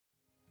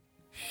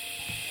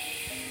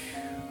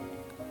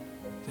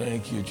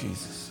Thank you,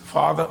 Jesus.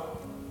 Father,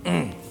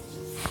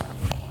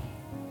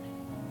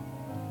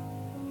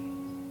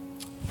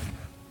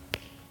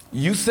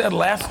 you said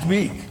last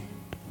week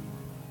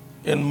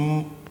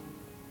in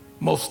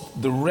most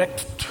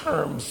direct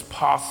terms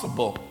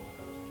possible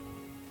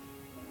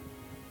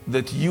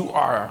that you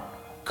are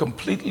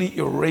completely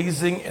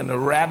erasing and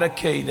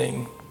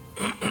eradicating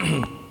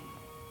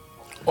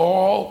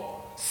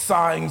all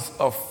signs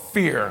of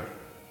fear.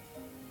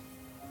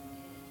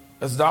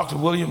 As Dr.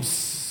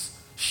 Williams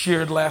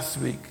shared last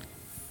week,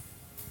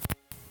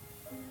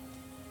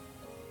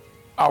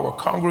 our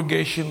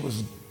congregation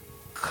was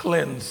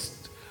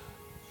cleansed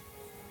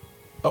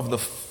of the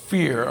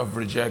fear of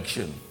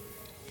rejection.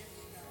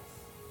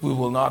 We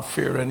will not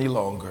fear any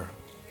longer.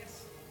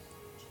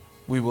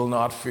 We will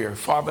not fear.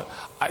 Father,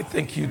 I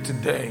thank you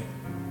today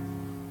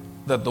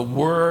that the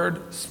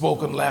word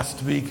spoken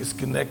last week is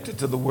connected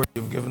to the word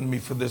you've given me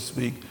for this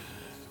week.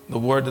 The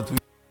word that we're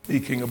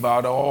speaking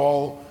about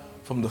all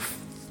from the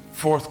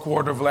fourth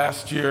quarter of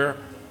last year,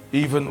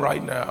 even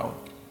right now.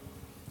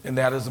 And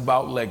that is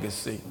about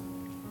legacy.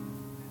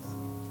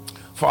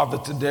 Father,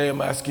 today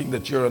I'm asking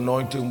that your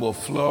anointing will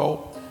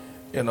flow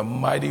in a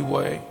mighty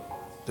way,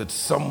 that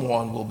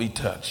someone will be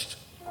touched,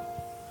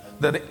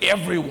 that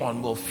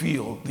everyone will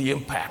feel the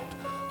impact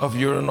of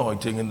your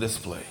anointing in this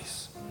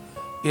place.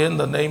 In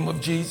the name of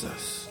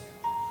Jesus.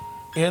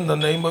 In the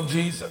name of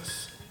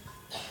Jesus.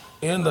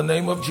 In the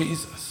name of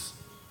Jesus.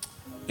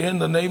 In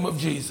the name of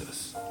Jesus.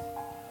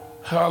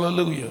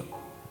 Hallelujah.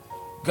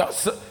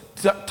 God's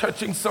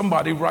touching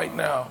somebody right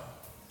now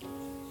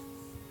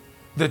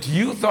that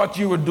you thought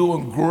you were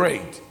doing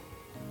great.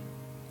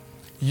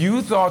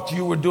 You thought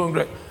you were doing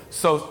great.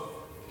 So,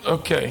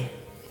 okay.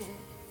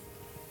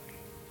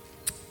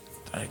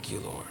 Thank you,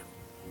 Lord.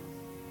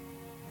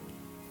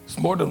 It's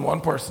more than one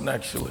person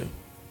actually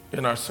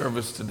in our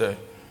service today.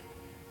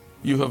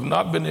 You have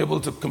not been able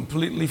to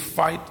completely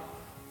fight.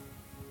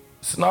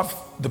 It's not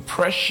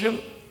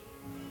depression.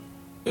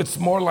 It's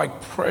more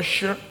like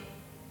pressure,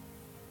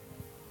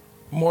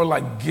 more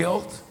like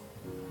guilt,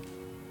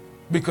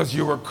 because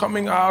you were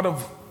coming out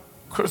of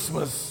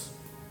Christmas,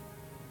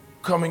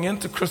 coming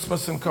into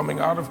Christmas and coming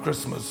out of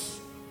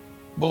Christmas,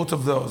 both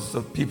of those,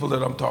 the people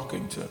that I'm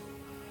talking to,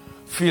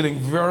 feeling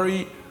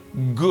very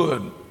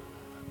good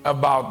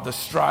about the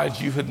strides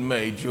you had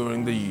made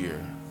during the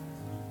year.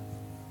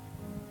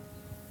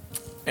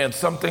 And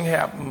something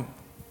happened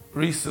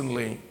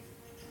recently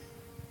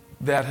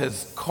that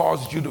has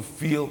caused you to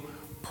feel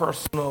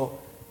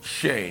personal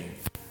shame.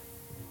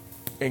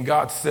 And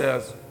God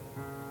says,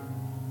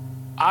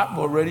 I've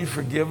already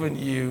forgiven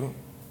you.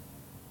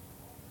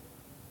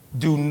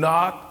 Do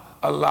not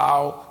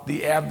allow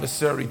the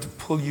adversary to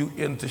pull you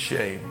into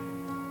shame.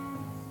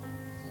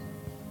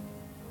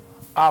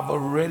 I've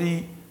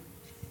already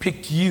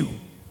picked you.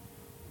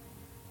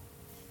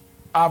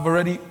 I've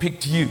already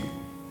picked you.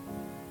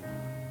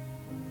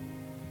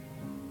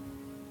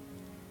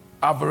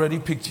 I've already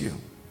picked you.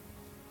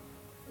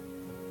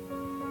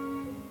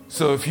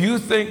 So if you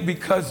think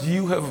because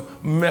you have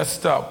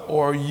messed up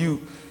or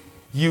you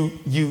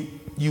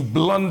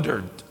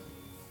blundered,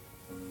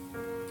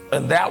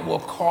 and that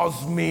will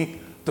cause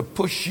me to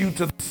push you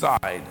to the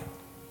side,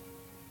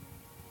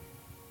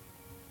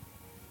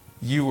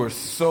 you were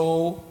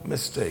so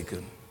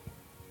mistaken.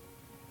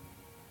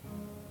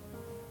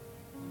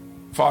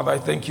 Father, I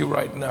thank you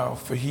right now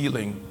for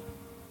healing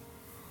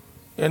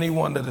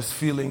anyone that is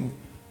feeling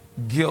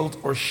guilt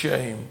or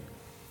shame.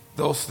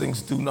 Those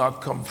things do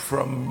not come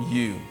from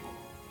you.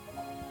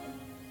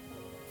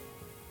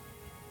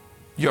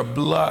 Your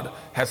blood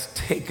has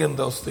taken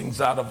those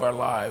things out of our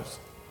lives.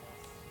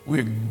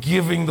 We're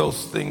giving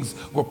those things,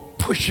 we're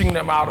pushing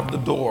them out of the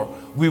door.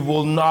 We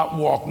will not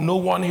walk. No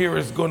one here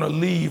is going to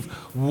leave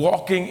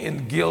walking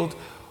in guilt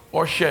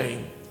or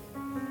shame,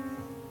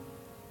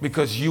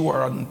 because you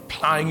are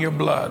applying your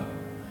blood.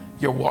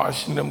 You're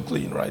washing them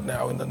clean right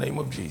now in the name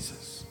of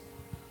Jesus.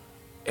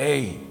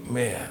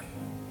 Amen.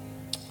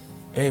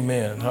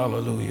 Amen.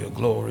 Hallelujah.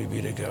 Glory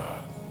be to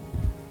God.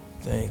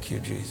 Thank you,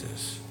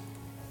 Jesus.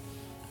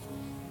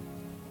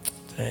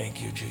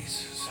 Thank you,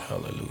 Jesus.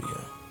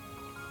 Hallelujah.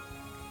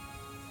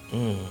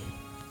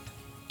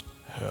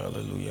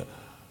 Hallelujah.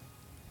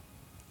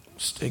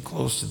 Stay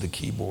close to the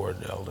keyboard,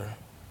 Elder.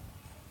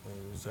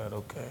 Is that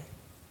okay?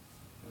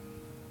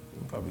 You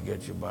can probably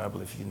get your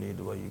Bible if you need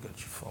to, or you got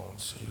your phone,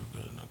 so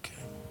you're good.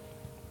 Okay.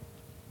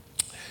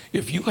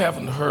 If you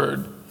haven't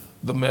heard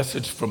the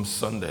message from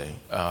Sunday,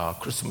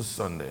 Christmas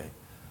Sunday,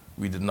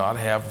 we did not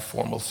have a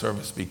formal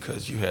service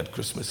because you had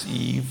Christmas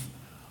Eve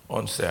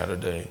on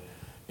Saturday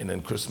and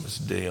then Christmas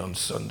Day on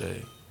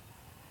Sunday.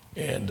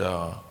 And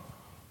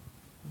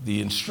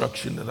the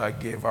instruction that I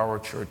gave our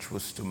church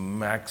was to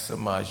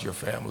maximize your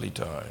family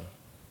time.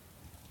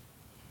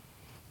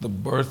 The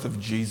birth of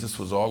Jesus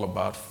was all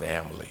about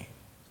family.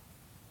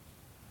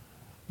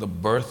 The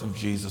birth of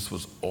Jesus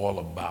was all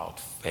about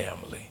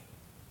family.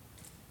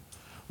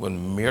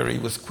 When Mary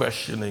was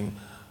questioning,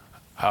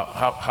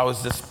 how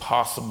is this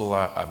possible?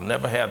 I've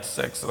never had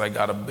sex and I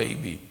got a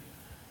baby.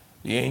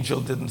 The angel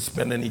didn't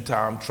spend any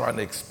time trying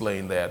to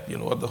explain that. You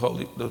know what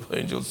the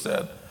angel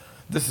said?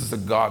 This is a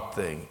God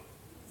thing.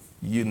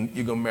 You're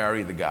going to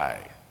marry the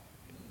guy.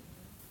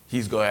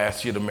 He's going to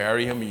ask you to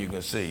marry him, and you're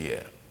going to say,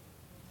 yeah.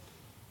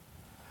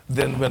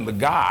 Then when the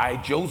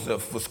guy,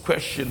 Joseph, was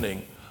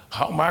questioning,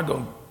 how am I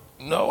going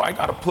to, no, I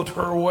got to put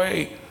her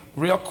away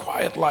real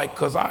quiet like,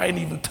 because I ain't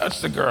even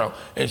touched the girl.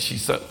 And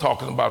she's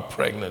talking about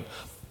pregnant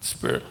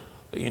spirit.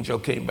 The angel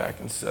came back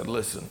and said,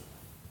 listen,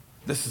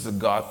 this is a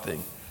God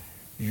thing.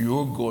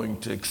 You're going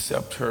to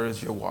accept her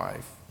as your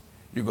wife.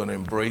 You're going to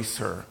embrace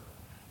her.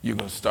 You're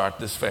going to start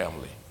this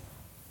family.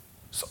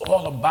 It's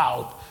all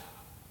about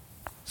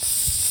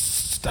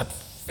that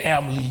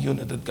family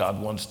unit that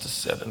God wants to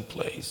set in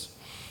place.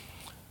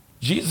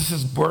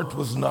 Jesus' birth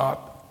was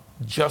not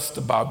just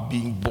about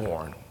being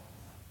born.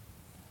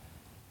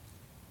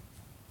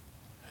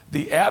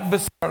 The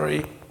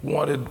adversary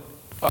wanted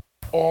us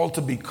all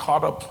to be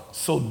caught up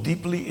so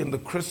deeply in the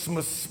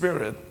Christmas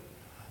spirit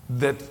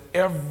that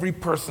every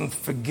person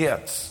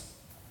forgets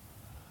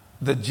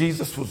that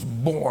Jesus was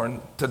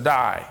born to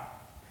die.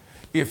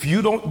 If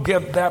you don't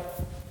get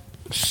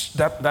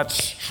that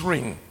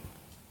string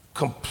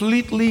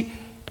completely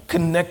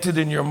connected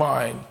in your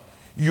mind,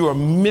 you are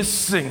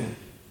missing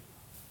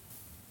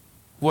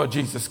what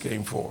Jesus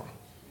came for.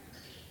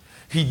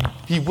 He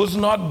was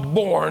not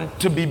born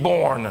to be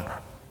born.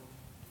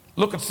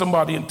 Look at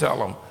somebody and tell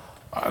them,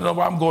 I know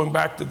I'm going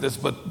back to this,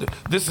 but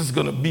this is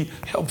going to be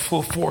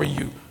helpful for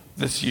you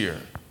this year.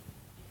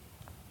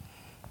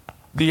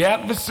 The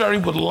adversary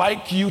would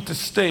like you to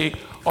stay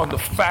on the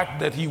fact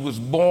that he was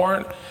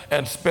born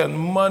and spend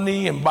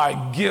money and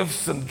buy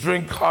gifts and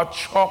drink hot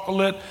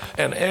chocolate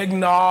and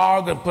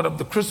eggnog and put up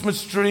the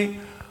Christmas tree.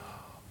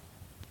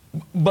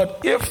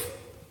 But if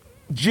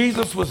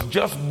Jesus was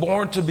just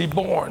born to be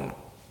born,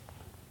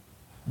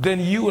 then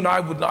you and I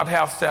would not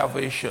have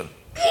salvation.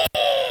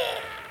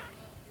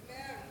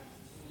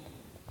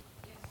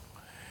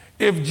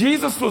 If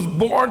Jesus was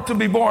born to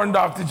be born,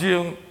 Dr.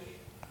 June,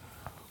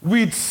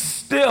 we'd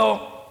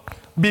still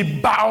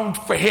be bound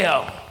for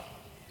hell.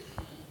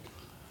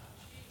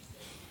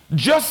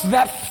 Just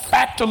that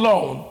fact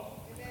alone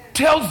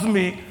tells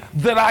me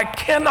that I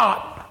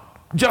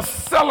cannot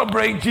just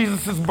celebrate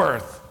Jesus'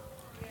 birth.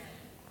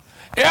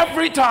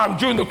 Every time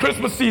during the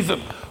Christmas season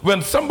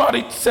when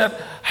somebody said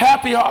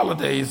happy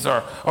holidays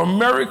or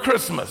Merry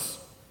Christmas,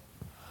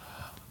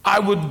 I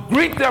would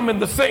greet them in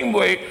the same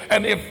way,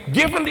 and if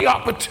given the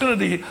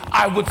opportunity,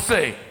 I would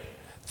say,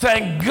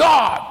 thank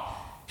God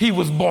he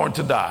was born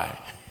to die.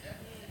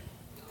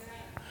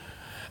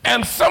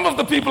 And some of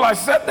the people I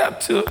said that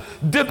to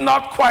did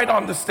not quite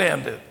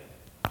understand it.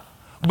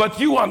 But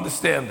you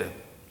understand it.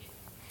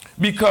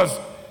 Because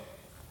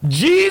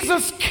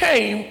Jesus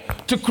came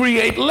to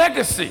create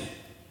legacy.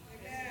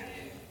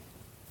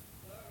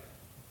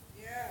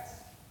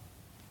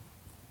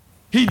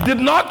 He did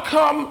not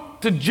come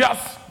to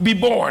just be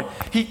born.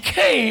 He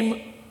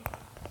came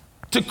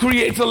to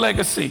create a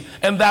legacy.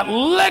 And that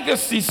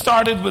legacy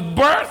started with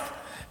birth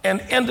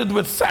and ended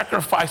with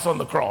sacrifice on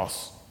the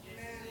cross.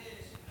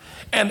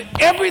 And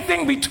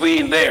everything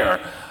between there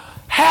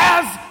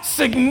has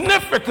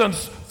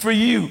significance for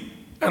you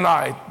and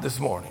I this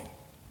morning.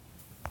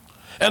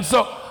 And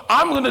so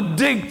I'm going to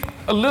dig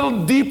a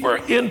little deeper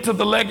into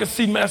the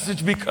legacy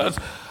message because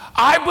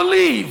I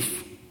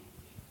believe,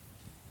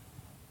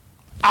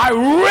 I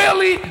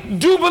really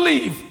do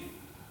believe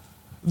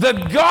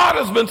that God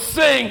has been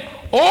saying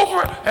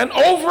over and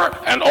over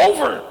and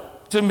over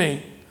to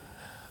me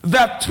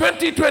that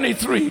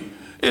 2023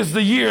 is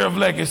the year of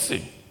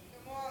legacy.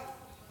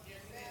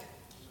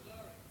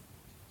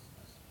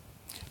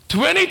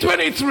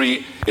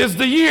 2023 is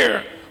the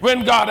year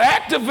when God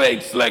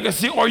activates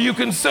legacy, or you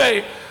can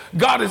say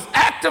God is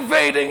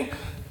activating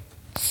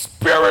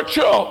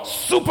spiritual,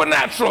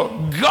 supernatural,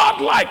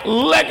 godlike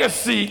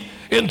legacy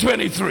in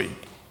 23.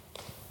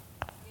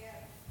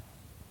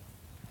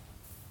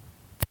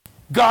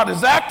 God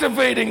is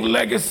activating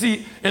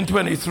legacy in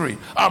 23.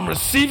 I'm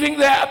receiving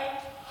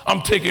that.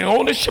 I'm taking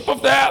ownership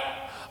of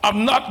that.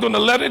 I'm not going to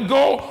let it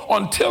go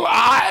until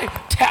I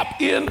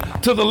tap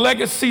into the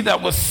legacy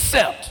that was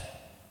set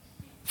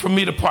for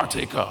me to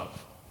partake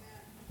of.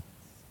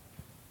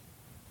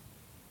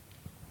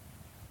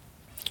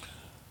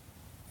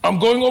 I'm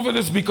going over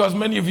this because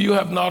many of you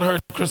have not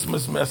heard the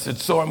Christmas message,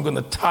 so I'm going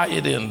to tie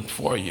it in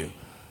for you.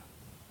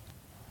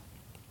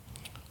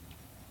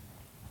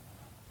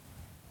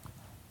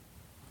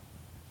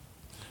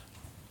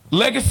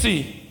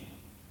 Legacy.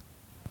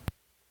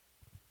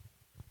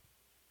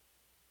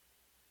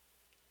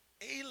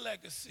 A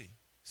legacy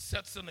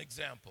sets an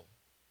example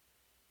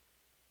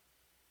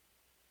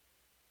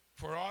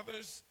for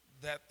others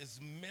that is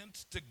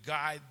meant to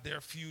guide their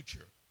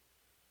future.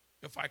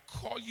 If I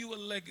call you a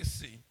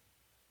legacy,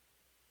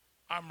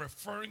 I'm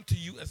referring to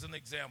you as an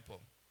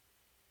example.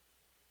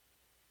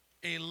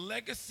 A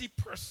legacy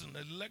person,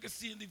 a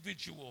legacy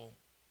individual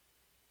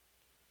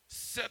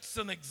sets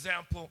an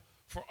example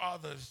for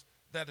others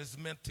that is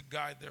meant to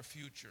guide their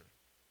future.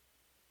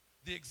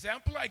 The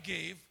example I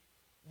gave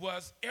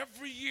was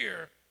every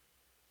year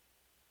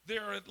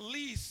there are at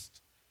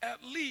least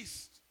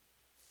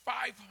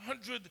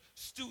 500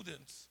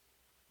 students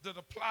that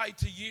apply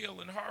to Yale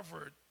and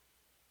Harvard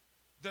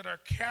that are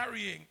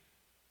carrying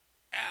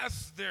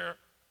as their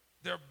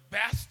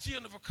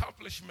bastion of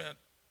accomplishment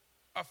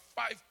a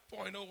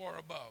 5.0 or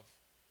above.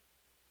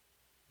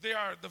 They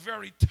are the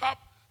very top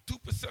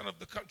 2% of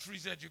the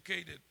country's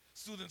educated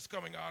students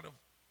coming out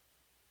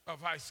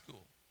of high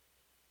school.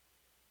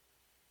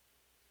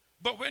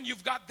 But when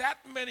you've got that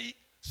many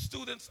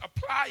students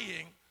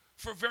applying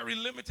for very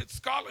limited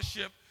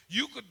scholarship,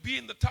 you could be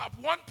in the top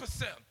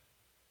 1%.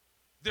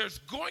 There's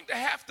going to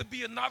have to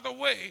be another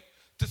way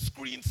to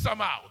screen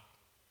some out.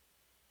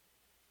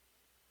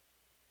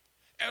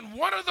 And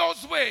one of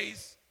those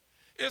ways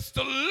is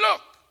to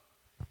look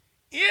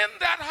in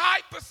that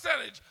high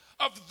percentage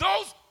of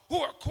those who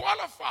are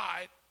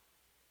qualified.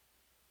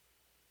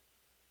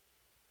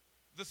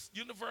 The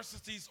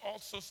universities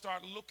also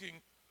start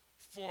looking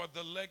for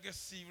the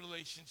legacy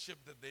relationship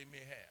that they may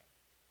have.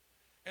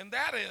 And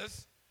that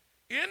is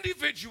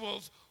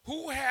individuals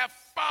who have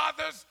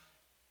fathers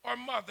or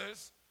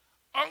mothers,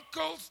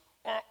 uncles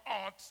or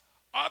aunts,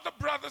 other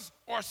brothers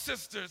or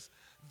sisters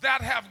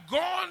that have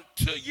gone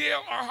to Yale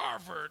or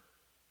Harvard.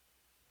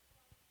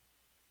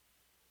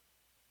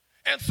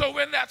 And so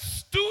when that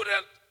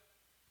student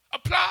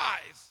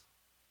applies,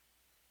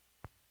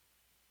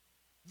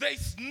 they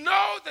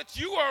know that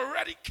you are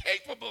already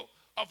capable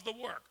of the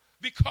work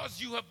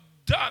because you have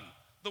done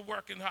the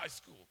work in high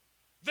school.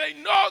 They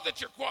know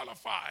that you're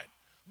qualified,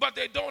 but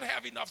they don't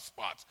have enough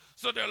spots.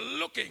 So they're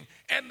looking,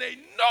 and they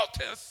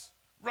notice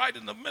right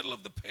in the middle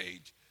of the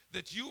page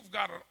that you've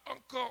got an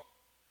uncle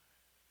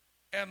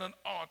and an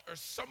aunt or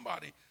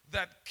somebody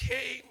that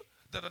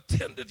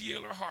attended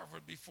Yale or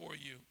Harvard before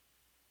you,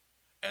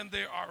 and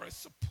they are a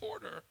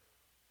supporter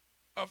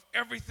of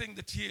everything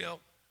that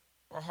Yale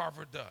or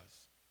Harvard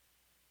does.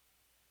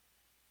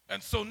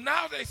 And so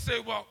now they say,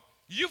 well,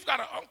 you've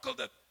got an uncle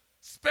that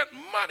spent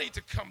money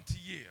to come to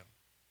Yale.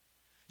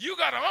 You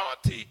got an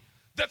auntie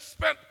that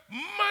spent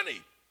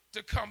money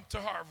to come to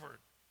Harvard.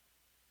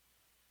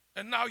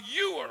 And now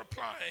you are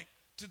applying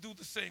to do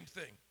the same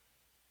thing.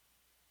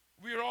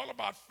 We are all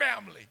about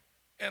family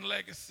and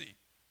legacy.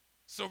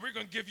 So we're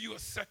going to give you a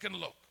second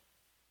look.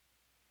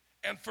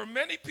 And for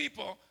many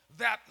people,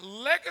 that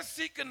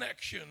legacy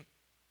connection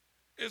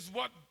is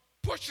what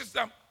pushes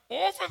them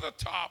over the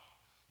top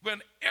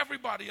when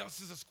everybody else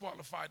is as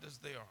qualified as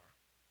they are.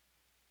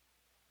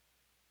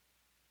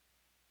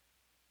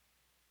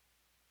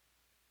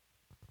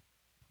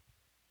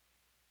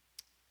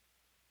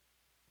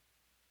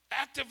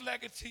 Active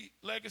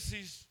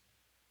legacies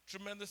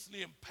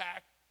tremendously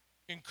impact,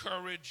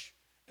 encourage,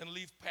 and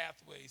leave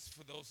pathways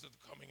for those that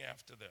are coming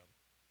after them.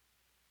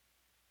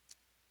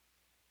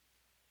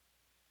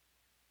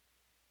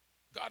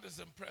 God is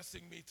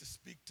impressing me to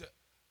speak to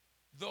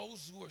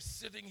those who are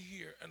sitting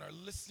here and are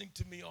listening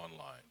to me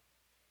online.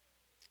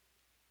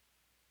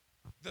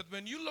 That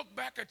when you look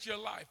back at your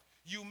life,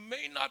 you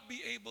may not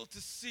be able to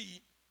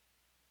see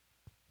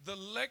the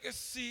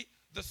legacy,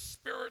 the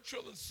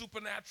spiritual and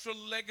supernatural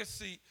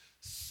legacy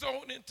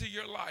sown into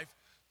your life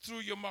through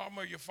your mom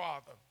or your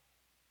father.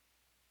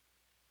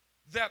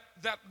 That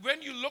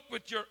when you look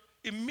with your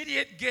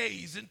immediate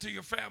gaze into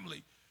your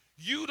family,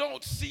 you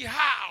don't see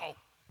how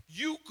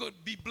you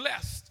could be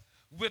blessed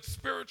with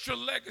spiritual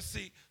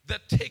legacy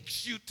that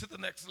takes you to the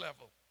next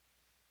level.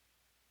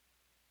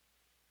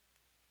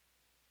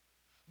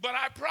 But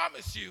I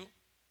promise you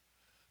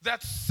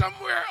that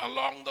somewhere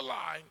along the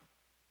line,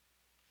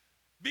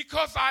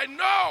 because I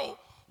know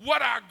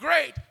what our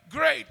great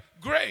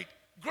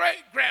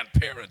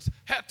grandparents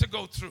had to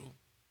go through,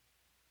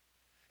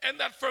 and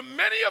that for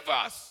many of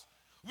us,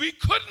 we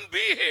couldn't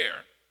be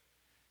here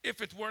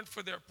if it weren't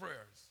for their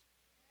prayers.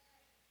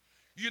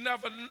 You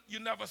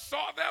never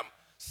saw them.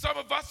 Some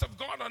of us have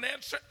gone on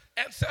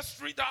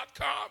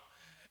Ancestry.com,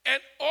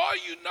 and all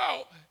you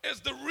know is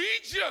the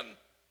region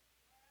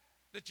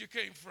that you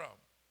came from.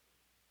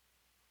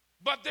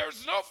 But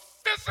there's no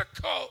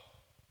physical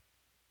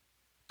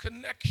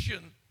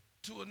connection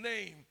to a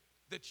name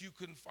that you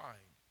can find.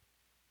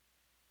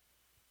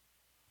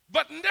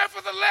 But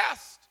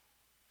nevertheless,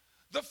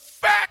 the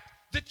fact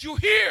that you're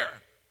here,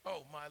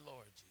 oh my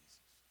Lord Jesus,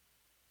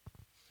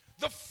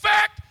 the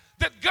fact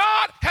that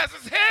God has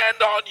his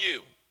hand on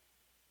you,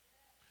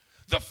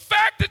 the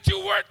fact that you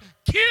weren't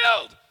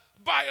killed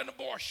by an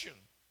abortion,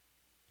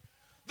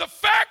 the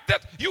fact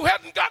that you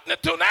hadn't gotten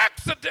into an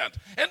accident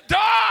and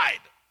died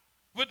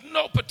with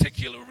no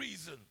particular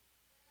reason,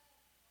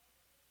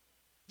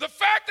 the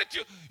fact that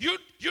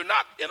you're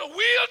not in a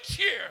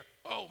wheelchair,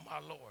 oh my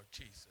Lord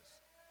Jesus,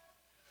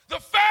 the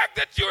fact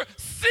that you're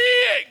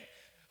seeing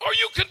or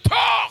you can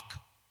talk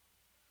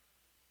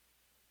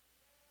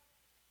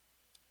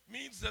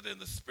means that in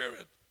the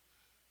spirit,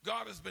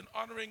 God has been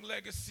honoring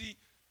legacy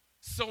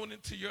sown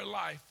into your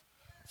life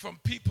from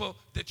people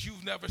that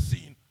you've never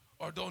seen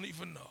or don't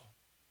even know.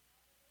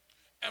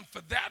 And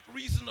for that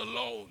reason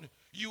alone,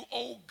 you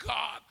owe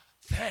God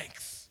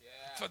thanks.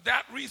 Yeah. For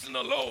that reason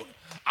alone,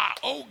 I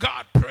owe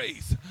God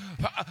praise.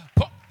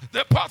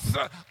 The apostle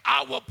said,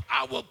 I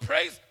will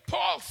praise.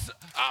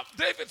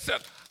 David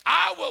said,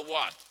 I will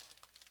what?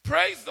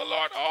 Praise the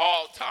Lord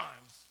all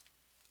times.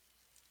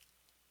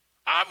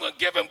 I'm going to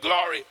give him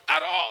glory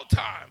at all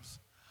times.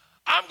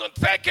 I'm going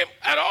to thank him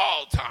at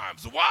all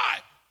times. Why?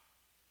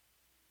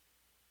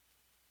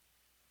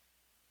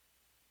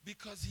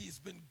 Because he's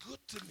been good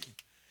to me,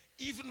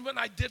 even when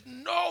I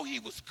didn't know he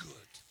was good.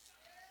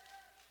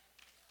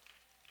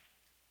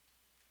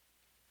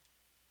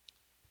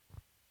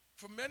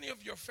 For many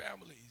of your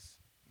families,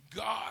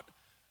 God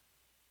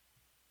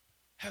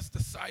has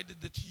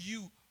decided that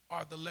you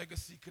are the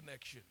legacy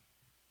connection.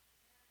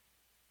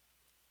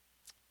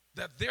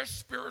 That their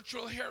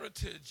spiritual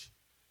heritage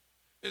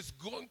is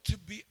going to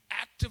be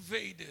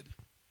activated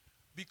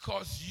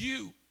because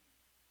you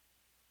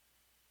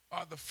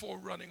are the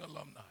forerunning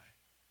alumni.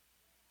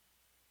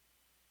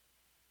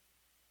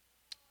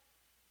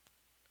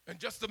 And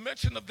just the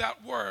mention of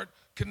that word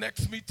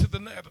connects me to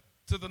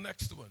the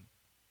next one.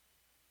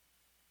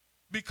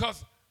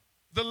 Because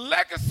the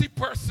legacy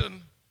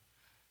person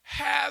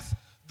has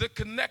the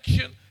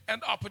connection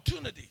and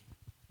opportunity.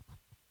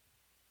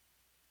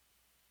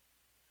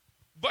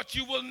 But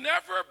you will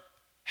never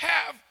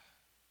have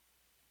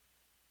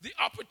the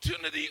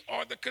opportunity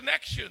or the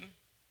connection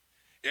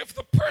if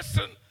the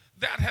person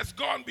that has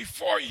gone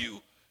before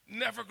you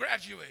never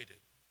graduated.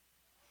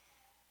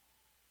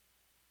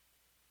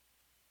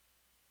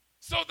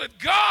 So that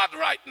God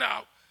right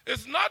now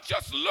is not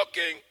just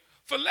looking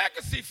for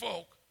legacy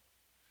folk,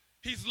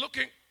 he's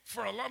looking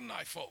for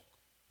alumni folk.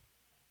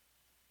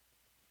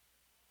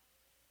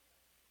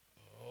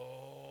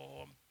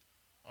 Oh,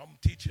 I'm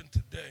teaching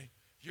today.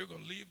 You're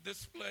going to leave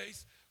this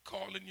place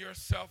calling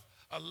yourself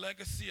a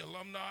legacy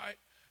alumni,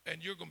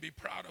 and you're going to be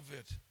proud of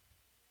it.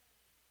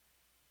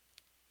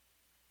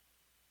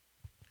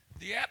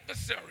 The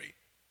adversary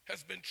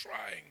has been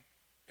trying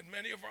in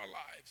many of our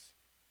lives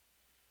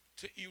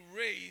to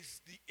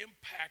erase the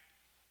impact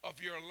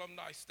of your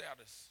alumni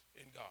status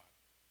in God.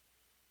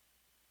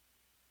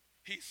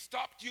 He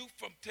stopped you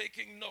from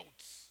taking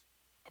notes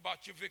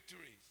about your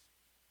victories.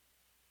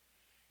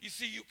 You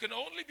see, you can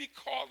only be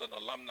called an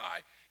alumni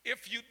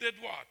if you did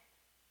what?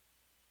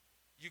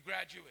 You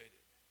graduated.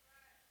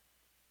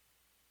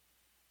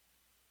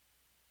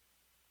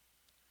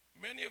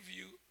 Many of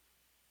you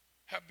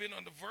have been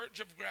on the verge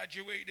of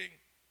graduating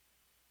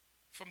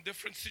from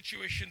different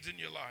situations in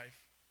your life,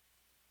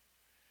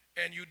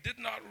 and you did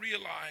not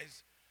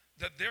realize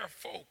that there are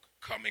folk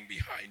coming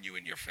behind you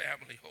in your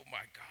family. Oh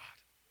my God.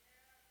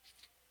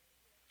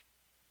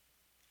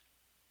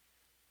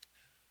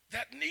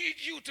 That need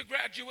you to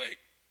graduate.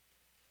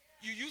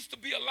 You used to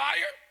be a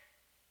liar.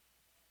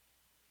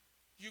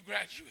 You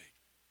graduate.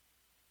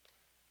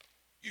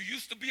 You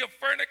used to be a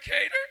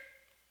fornicator.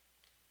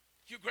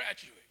 You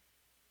graduate.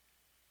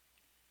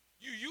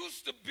 You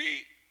used to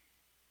be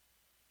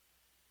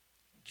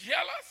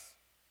jealous,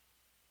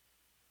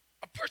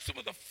 a person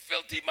with a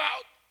filthy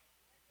mouth,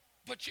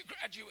 but you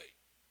graduate.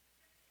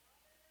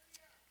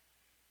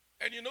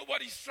 And you know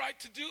what he's tried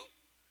to do?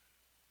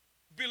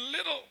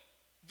 Belittle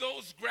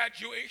those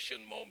graduation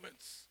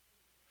moments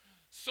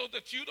so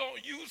that you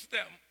don't use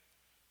them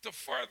to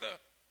further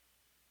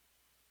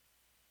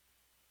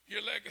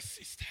your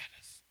legacy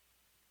status.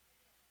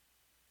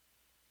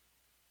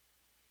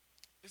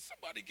 Is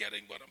somebody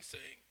getting what I'm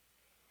saying?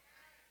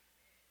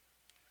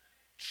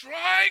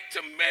 Trying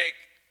to make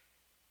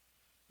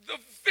the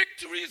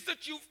victories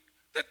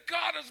that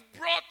God has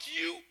brought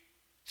you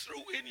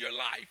through in your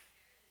life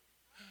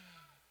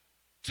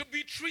to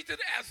be treated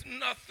as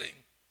nothing.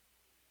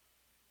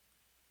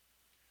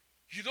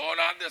 You don't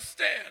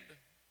understand.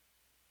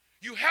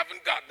 You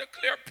haven't gotten a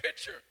clear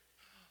picture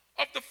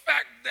of the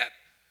fact that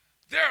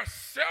there are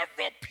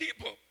several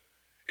people,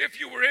 if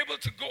you were able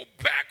to go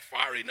back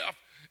far enough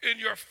in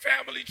your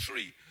family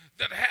tree,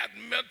 that had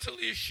mental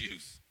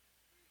issues,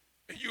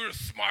 and you're as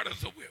smart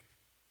as a whip.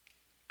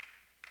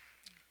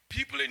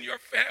 People in your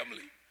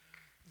family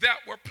that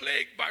were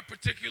plagued by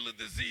particular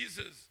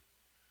diseases,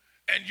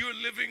 and you're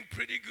living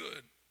pretty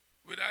good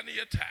with any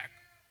attack.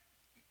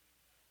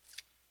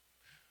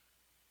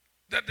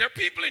 That there are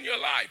people in your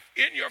life,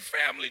 in your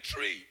family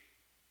tree,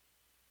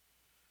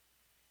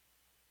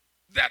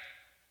 that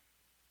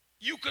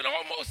you could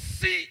almost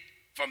see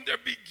from their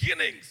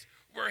beginnings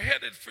were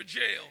headed for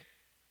jail,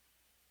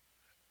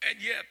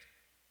 and yet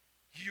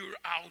you're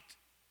out,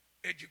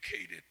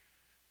 educated,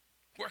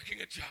 working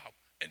a job,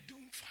 and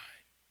doing fine.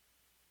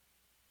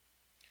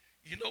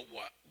 You know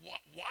why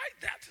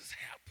that has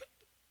happened?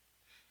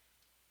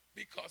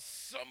 Because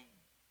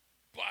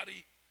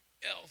somebody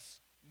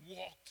else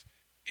walked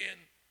in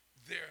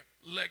their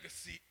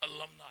legacy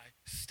alumni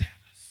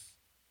status.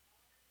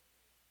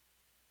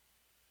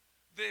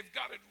 They've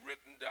got it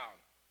written down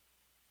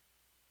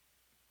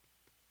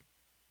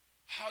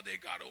how they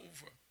got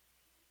over.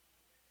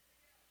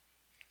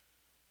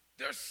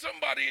 There's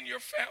somebody in your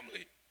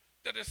family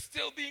that is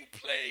still being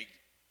plagued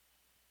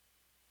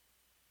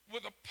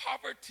with a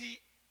poverty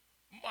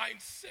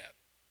mindset.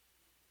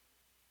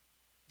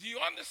 Do you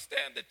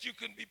understand that you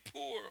can be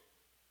poor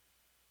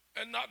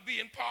and not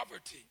be in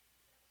poverty?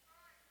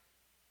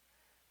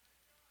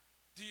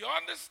 Do you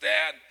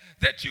understand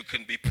that you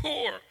can be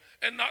poor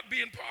and not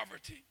be in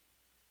poverty?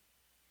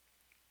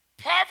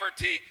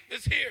 Poverty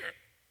is here.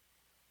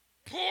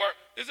 Poor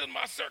is in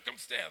my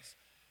circumstance.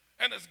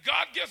 And as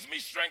God gives me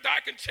strength,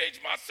 I can change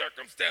my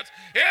circumstance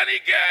any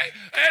day,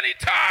 any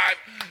time.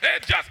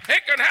 It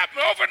can happen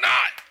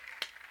overnight.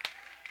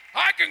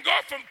 I can go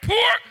from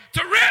poor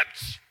to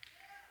rich.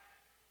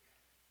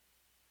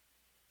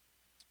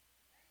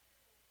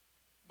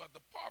 But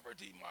the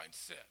poverty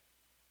mindset,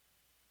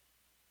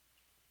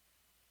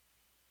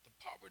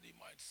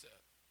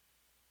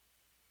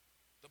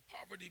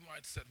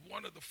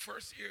 one of the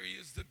first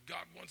areas that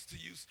God wants to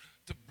use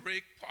to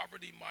break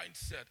poverty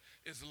mindset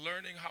is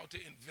learning how to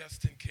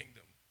invest in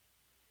kingdom.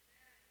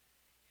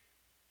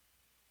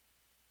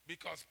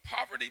 Because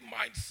poverty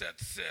mindset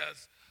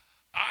says,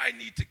 I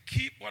need to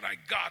keep what I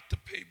got to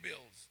pay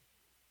bills.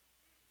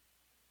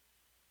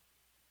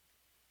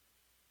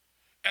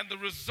 And the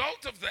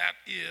result of that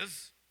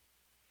is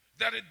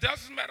that it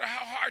doesn't matter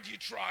how hard you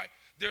try,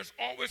 there's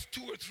always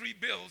 2 or 3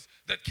 bills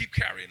that keep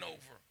carrying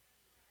over.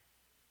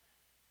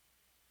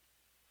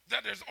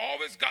 That there's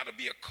always got to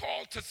be a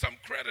call to some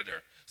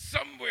creditor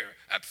somewhere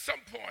at some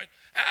point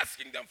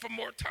asking them for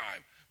more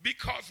time.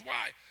 Because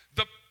why?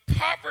 The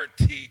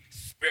poverty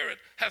spirit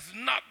has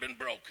not been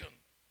broken.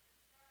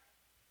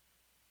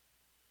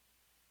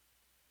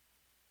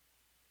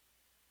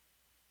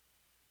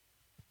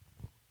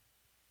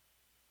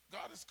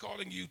 God is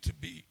calling you to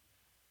be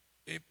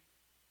a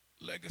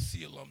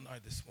legacy alumni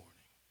this morning.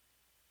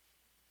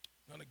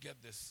 I'm going to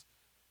get this.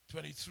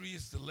 23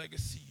 is the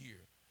legacy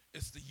year.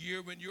 It's the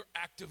year when you're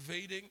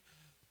activating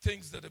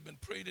things that have been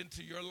prayed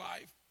into your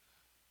life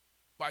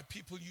by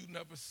people you've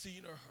never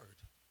seen or heard.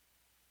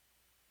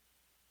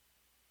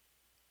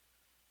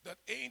 That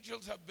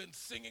angels have been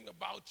singing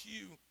about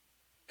you,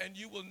 and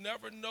you will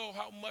never know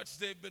how much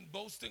they've been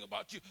boasting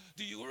about you.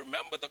 Do you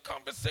remember the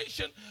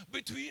conversation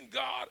between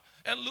God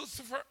and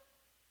Lucifer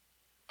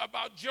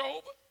about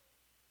Job?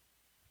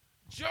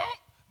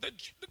 The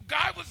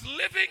guy was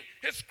living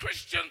his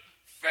Christian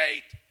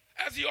faith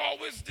as he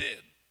always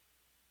did.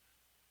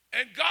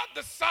 And God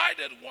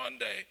decided one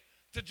day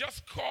to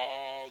just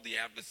call the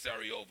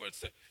adversary over and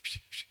say,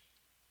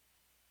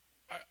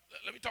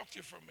 let me talk to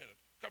you for a minute.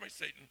 Come here,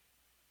 Satan.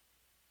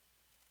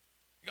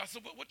 God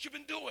said, what you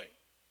been doing?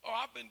 Oh,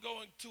 I've been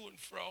going to and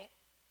fro,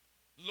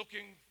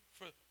 looking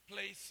for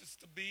places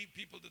to be,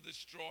 people to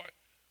destroy.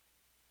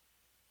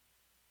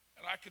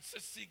 And I could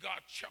just see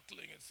God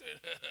chuckling and saying,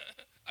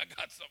 I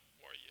got something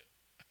for you.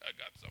 I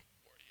got something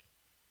for you.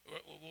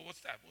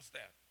 What's that? What's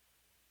that?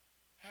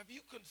 Have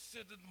you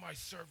considered my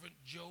servant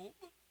Job?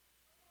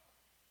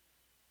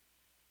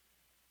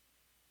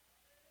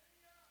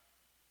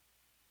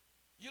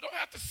 You don't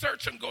have to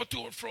search and go to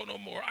and fro no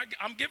more.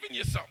 I'm giving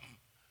you something.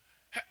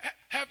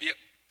 Have you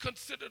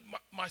considered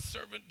my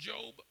servant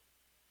Job?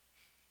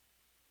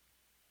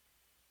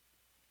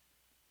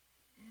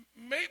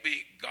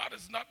 Maybe God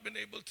has not been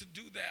able to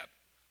do that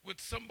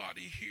with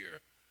somebody here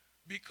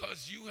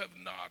because you have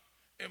not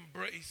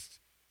embraced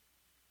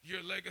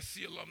your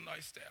legacy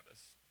alumni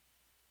status.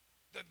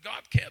 That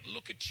God can't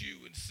look at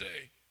you and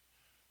say,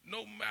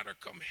 no matter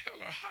come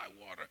hell or high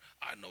water,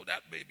 I know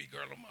that baby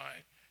girl of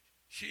mine.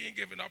 She ain't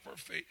giving up her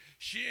faith.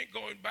 She ain't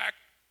going back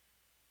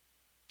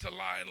to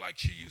lying like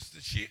she used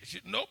to.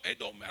 Nope, it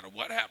don't matter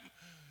what happened.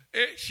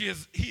 He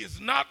is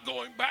not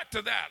going back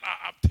to that.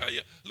 I'll tell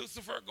you,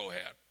 Lucifer, go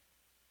ahead.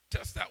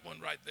 Test that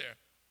one right there.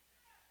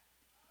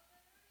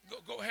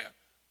 Go ahead.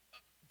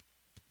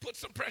 Put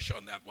some pressure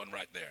on that one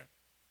right there.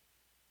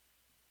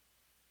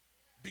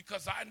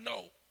 Because I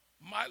know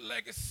my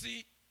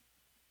legacy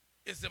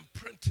is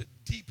imprinted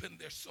deep in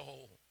their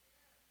soul.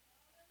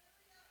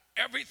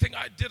 Everything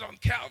I did on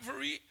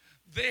Calvary,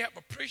 they have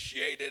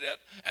appreciated it,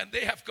 and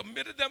they have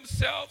committed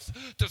themselves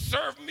to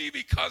serve me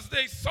because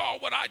they saw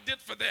what I did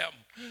for them.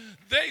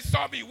 They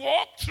saw me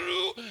walk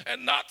through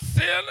and not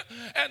sin,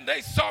 and they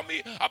saw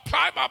me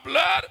apply my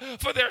blood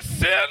for their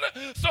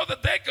sin so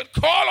that they could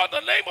call on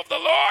the name of the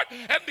Lord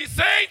and be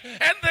saved,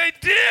 and they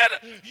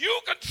did. You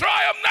can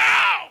try them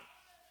now.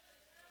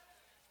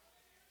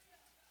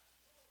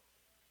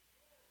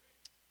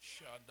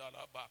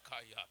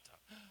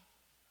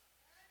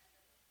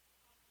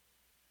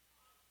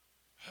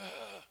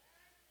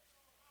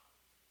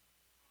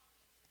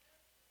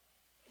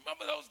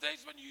 Remember those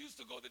days when you used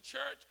to go to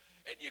church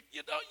and you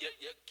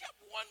kept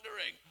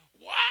wondering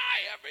why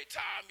every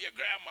time your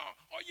grandma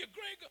or your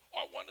great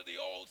or one of the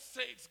old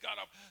saints got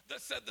up that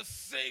said the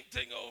same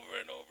thing over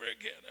and over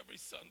again every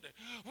Sunday.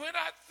 When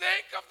I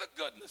think of the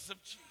goodness of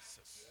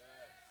Jesus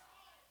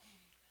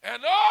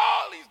and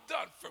all he's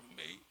done for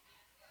me,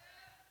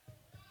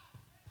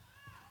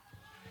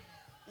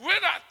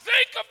 when I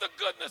think of the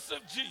goodness of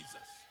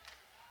Jesus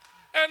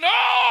and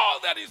all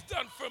that he's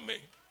done for me,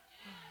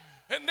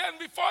 and then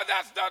before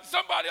that's done,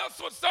 somebody else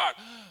would start,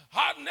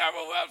 I never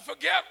will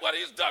forget what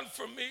he's done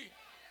for me.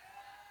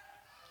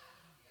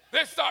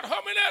 They start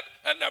humming it,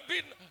 and there'll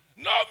be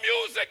no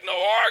music, no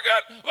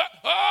organ. But,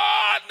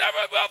 I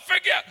never will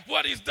forget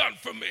what he's done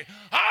for me.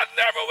 I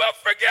never will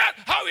forget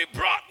how he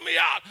brought me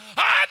out.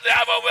 I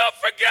never will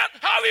forget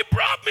how he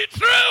brought me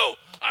through.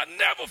 I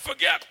never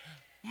forget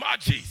my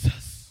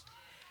Jesus.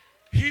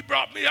 He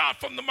brought me out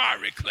from the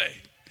miry clay.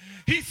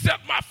 He set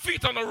my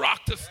feet on a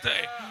rock to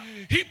stay.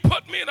 He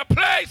put me in a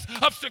place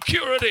of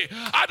security.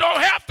 I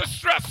don't have to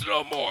stress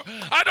no more.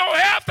 I don't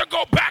have to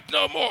go back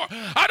no more.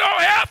 I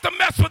don't have to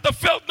mess with the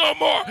filth no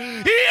more.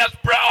 He has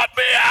brought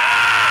me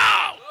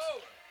out.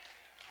 Glory.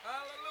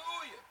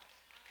 Hallelujah.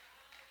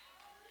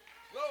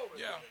 Glory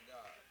to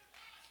God.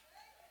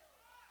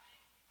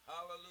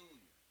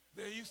 Hallelujah.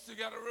 They used to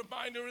get a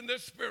reminder in their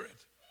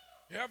spirit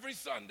every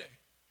Sunday.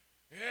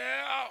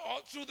 Yeah,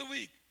 all through the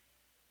week.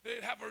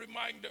 They'd have a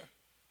reminder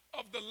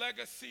of the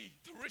legacy,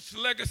 the rich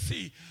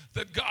legacy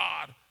that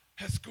God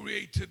has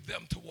created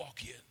them to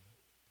walk in.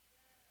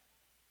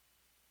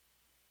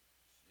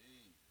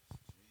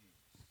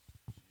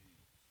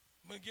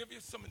 I'm going to give you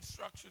some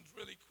instructions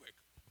really quick.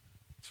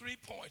 3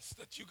 points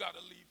that you got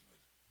to leave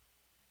with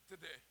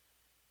today.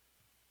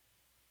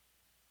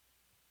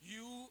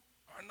 You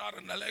are not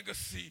in a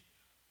legacy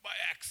by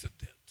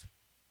accident.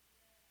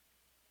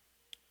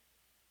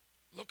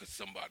 Look at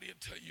somebody and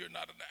tell you you're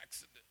not an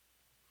accident.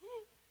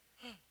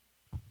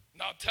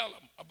 Now tell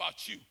them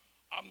about you.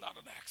 I'm not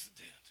an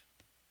accident.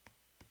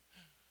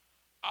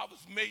 I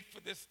was made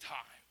for this time.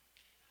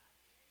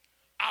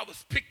 I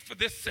was picked for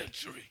this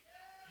century.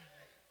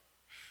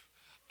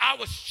 I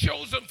was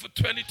chosen for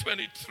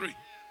 2023.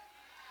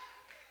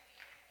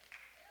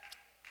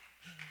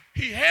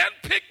 He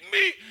handpicked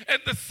me and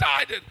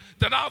decided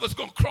that I was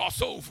going to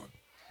cross over.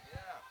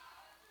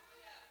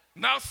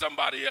 Now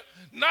somebody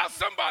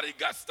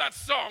got that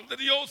song that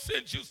the old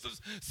saints used to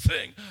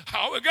sing.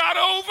 How it got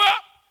over.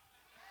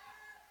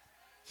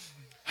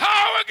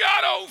 How it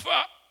got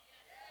over.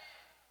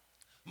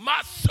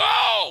 My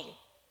soul.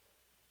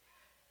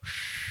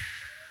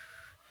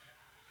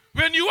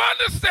 When you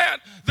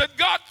understand that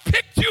God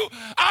picked you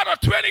out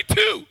of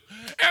 22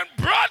 and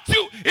brought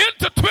you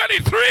into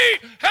 23,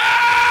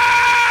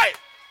 hey!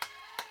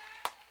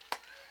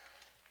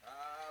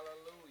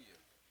 Hallelujah.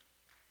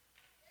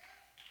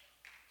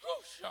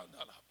 Oh,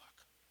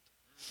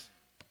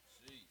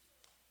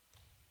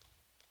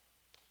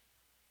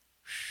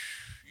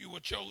 you were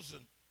chosen.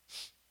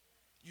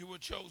 You were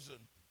chosen.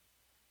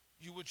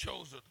 You were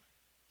chosen.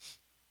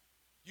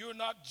 You're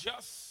not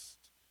just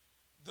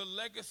the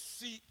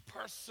legacy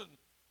person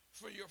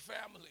for your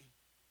family,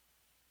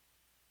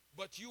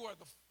 but you are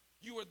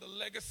the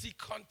legacy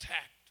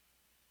contact.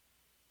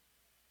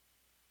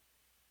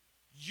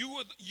 You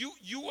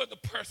are the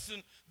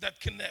person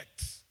that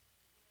connects.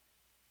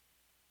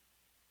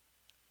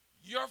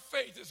 Your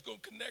faith is going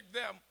to connect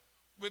them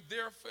with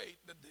their faith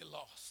that they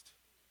lost.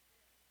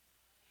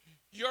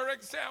 Your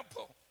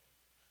example,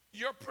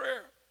 your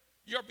prayer,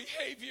 your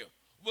behavior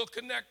will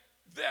connect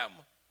them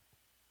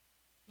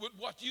with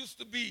what used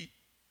to be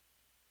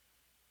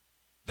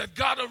that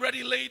God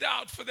already laid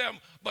out for them,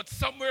 but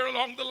somewhere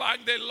along the line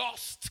they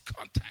lost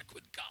contact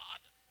with God.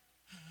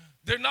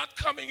 They're not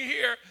coming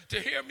here to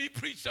hear me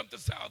preach them to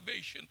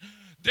salvation.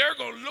 They're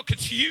going to look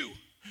at you.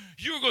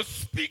 You're going to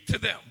speak to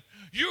them.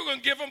 You're going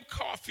to give them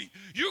coffee.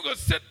 You're going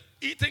to sit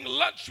eating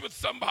lunch with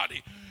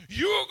somebody.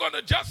 You're going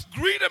to just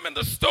greet them in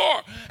the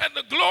store, and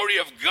the glory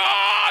of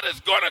God is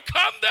going to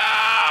come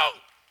down.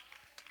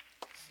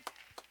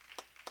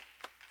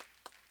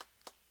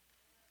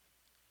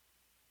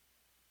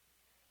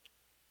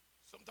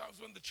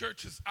 Sometimes when the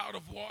church is out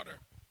of water,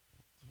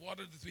 the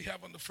water that we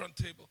have on the front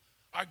table,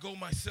 I go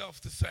myself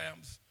to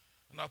Sam's,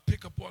 and I'll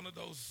pick up one of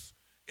those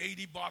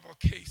 80-bottle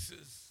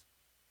cases,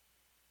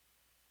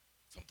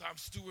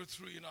 sometimes 2 or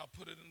 3, and I'll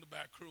put it in the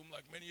back room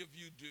like many of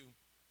you do.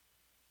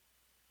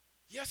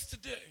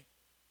 Yesterday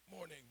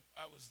morning,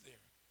 I was there.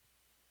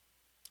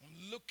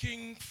 I'm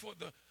looking for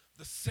the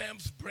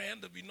Sam's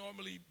brand that we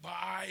normally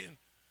buy, and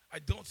I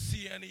don't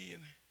see any.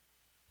 And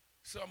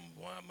so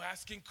I'm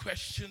asking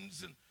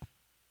questions, and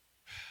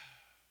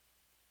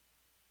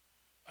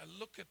I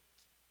look at,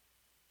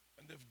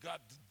 and they've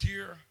got the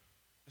Deer,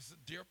 is it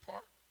Deer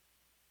Park?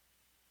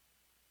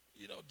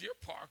 You know, Deer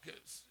Park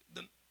is,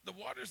 the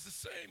water's the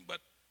same, but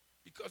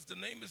because the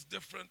name is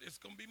different, it's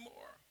going to be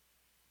more.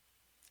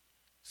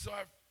 So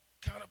I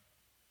kind of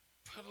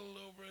pedaled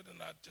over it,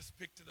 and I just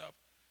picked it up.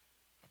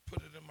 I put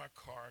it in my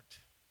cart.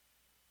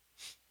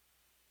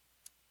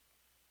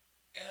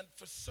 And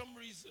for some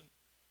reason,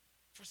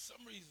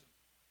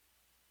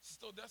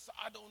 so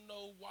I don't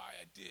know why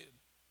I did.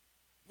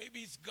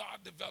 Maybe it's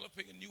God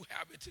developing a new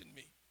habit in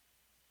me.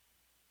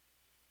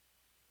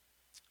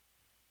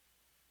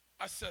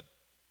 I said,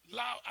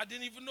 loud, I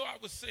didn't even know I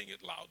was saying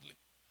it loudly.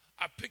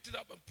 I picked it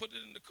up and put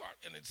it in the cart,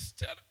 and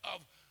instead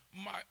of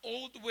my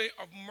old way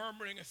of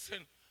murmuring and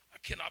saying, I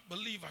cannot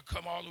believe I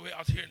come all the way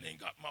out here and ain't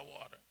got my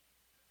water.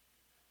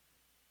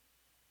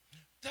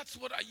 That's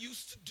what I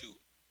used to do.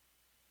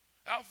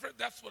 Alfred,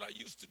 that's what I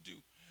used to do.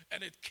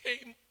 And it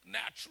came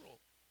natural.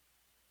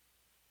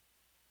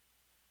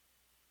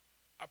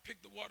 I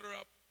picked the water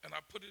up, and I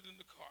put it in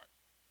the cart.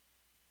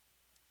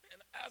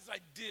 And as I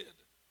did,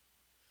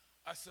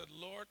 I said,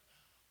 Lord,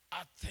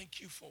 I thank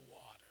you for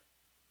water.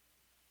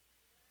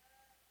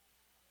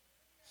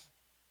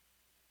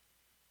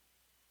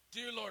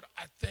 Dear Lord,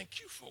 I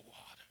thank you for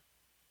water.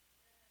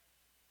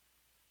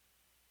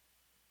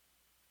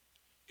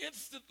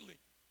 Instantly,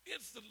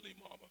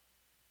 Mama,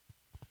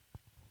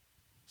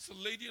 it's a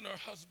lady and her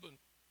husband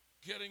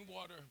getting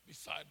water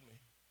beside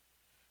me.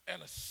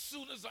 And as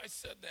soon as I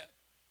said that,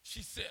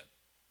 she said,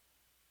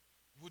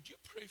 would you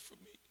pray for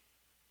me?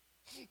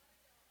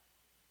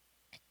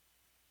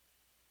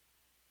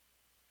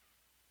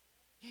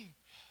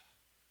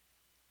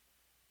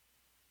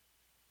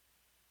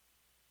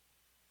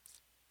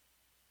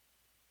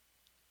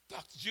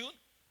 Dr. June,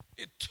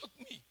 it took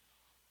me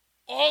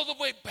all the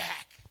way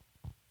back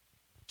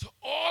to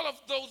all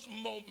of those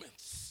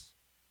moments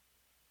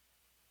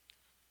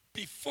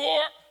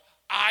before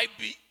I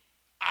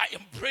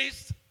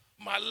embraced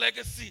my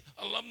legacy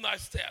alumni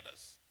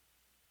status.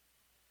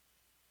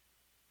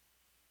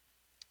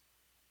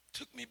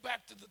 Took me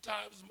back to the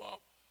times, Mom,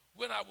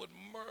 when I would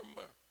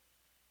murmur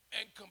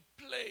and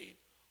complain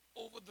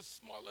over the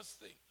smallest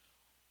thing.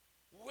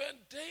 When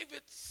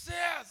David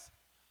says,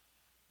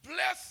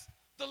 bless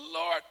the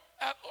Lord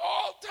at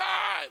all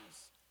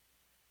times.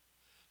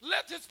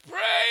 Let his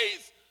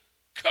praise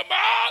come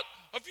out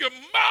of your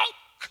mouth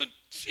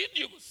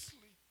continuously.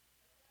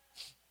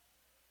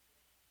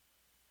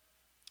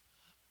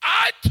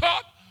 I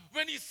thought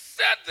when he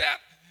said that,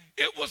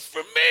 it was for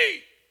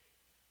me.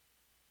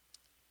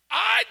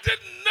 I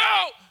didn't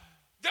know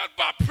that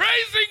by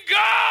praising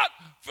God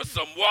for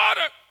some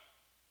water,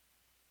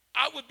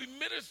 I would be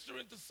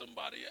ministering to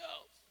somebody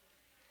else.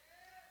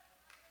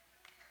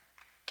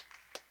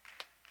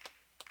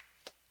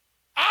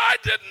 I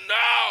didn't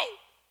know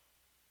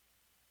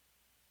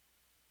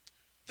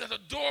that a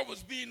door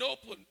was being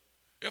opened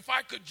if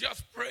I could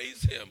just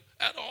praise him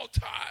at all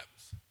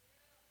times.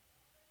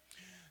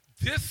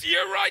 This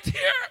year right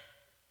here,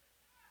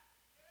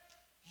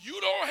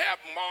 you don't have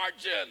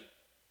margin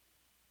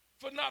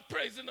for not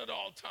praising at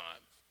all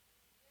times.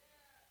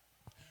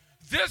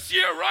 This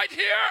year right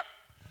here,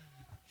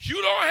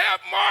 you don't have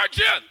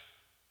margin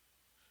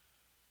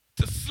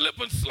to slip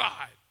and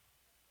slide.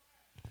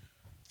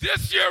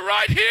 This year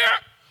right here,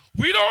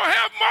 we don't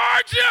have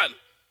margin.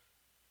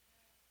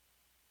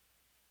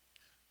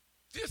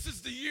 This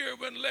is the year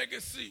when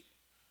legacy,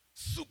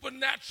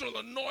 supernatural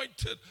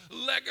anointed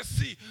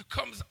legacy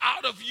comes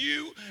out of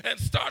you and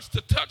starts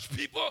to touch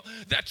people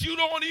that you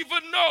don't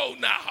even know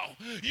now.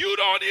 You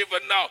don't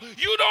even know.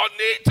 You don't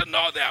need to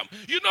know them.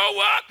 You know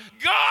what?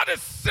 God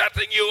is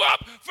setting you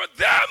up for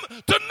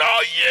them to know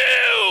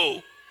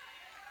you.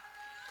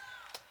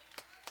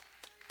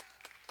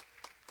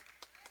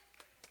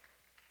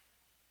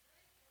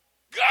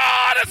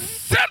 God is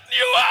setting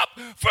you up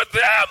for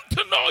them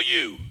to know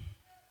you.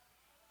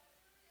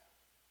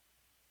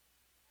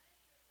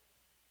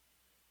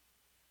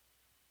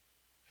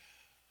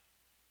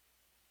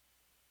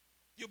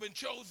 You've been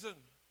chosen.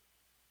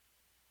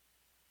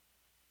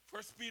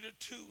 1 Peter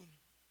 2,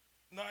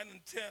 9 and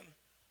 10.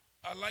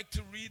 I like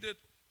to read it.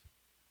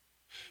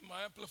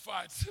 My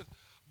Amplified said,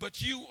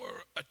 but you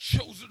are a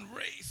chosen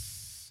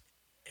race,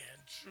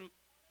 Andrew.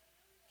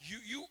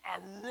 You are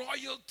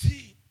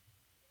royalty.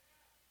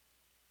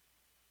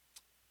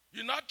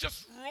 You're not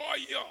just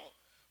royal,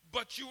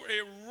 but you're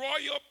a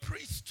royal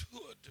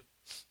priesthood.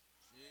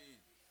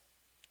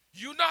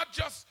 You're not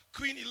just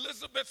Queen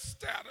Elizabeth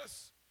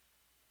status.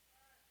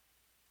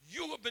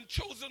 You have been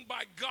chosen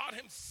by God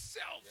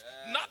himself,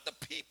 not the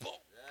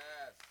people.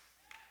 Yes.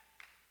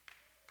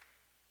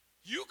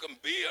 You can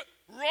be a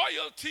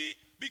royalty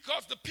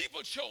because the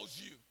people chose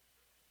you.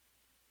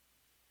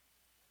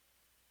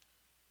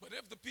 But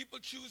if the people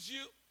choose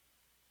you,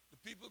 the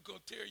people go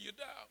tear you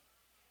down.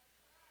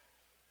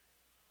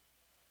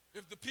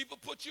 If the people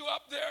put you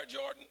up there,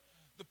 Jordan,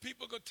 the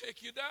people go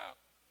take you down.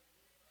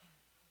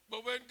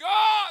 But when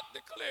God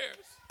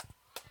declares,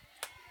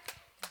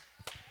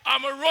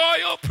 I'm a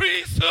royal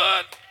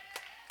priesthood,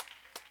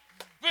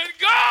 when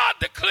God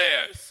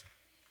declares,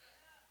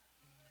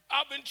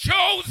 I've been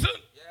chosen,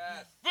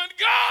 when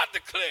God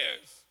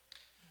declares,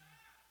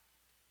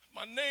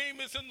 my name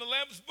is in the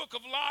Lamb's Book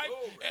of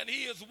Life, and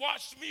he has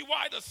washed me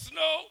white as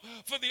snow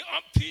for the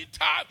umpteenth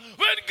time,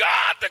 when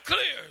God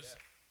declares,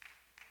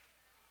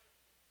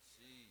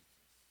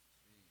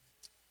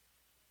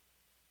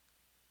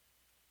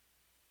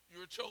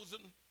 you're a chosen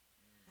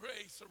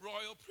race, a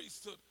royal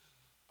priesthood,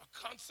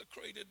 a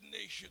consecrated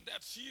nation.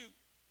 That's you.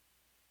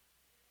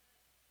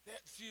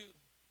 That's you.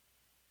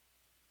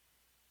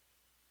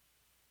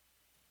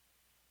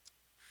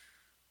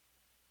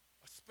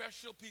 A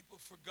special people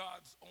for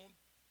God's own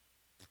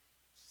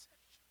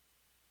possession.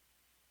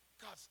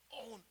 God's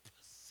own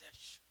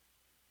possession.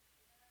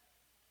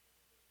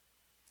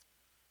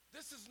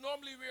 This is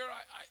normally where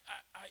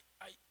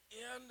I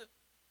end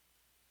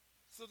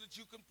so that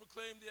you can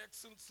proclaim the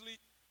excellency,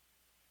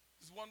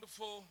 his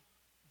wonderful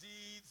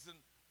deeds and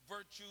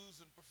virtues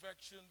and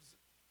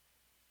perfections.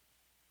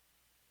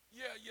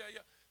 Yeah.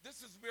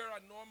 This is where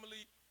I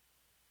normally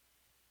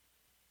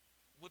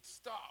would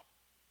stop.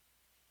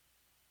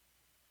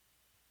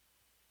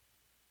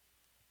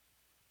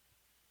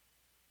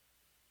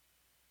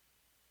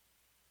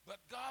 But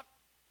God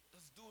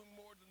is doing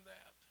more than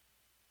that.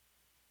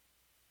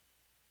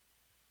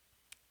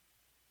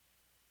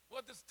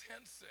 What does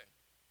 10 say?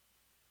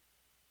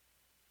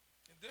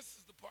 And this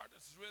is the part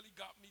that's really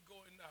got me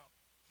going now.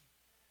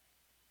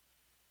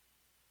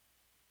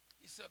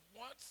 He said,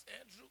 once,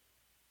 Andrew,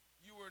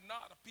 you were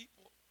not a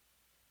people.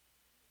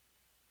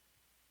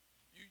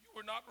 You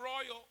were not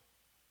royal.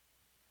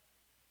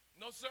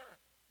 No, sir.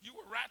 You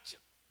were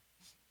ratchet.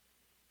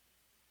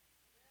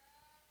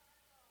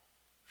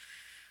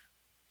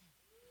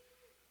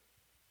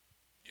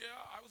 Yeah,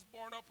 I was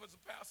born up as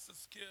a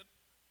pastor's kid,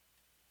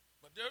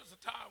 but there was a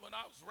time when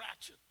I was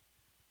ratchet.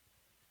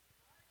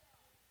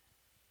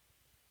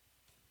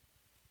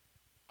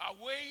 I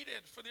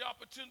waited for the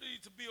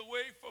opportunity to be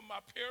away from my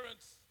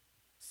parents'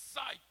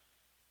 sight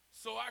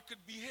so I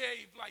could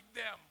behave like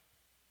them.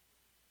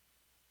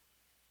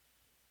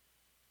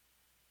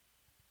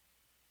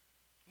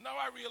 Now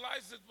I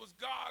realize it was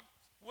God's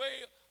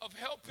way of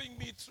helping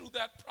me through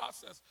that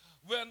process.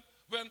 When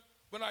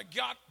I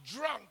got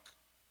drunk,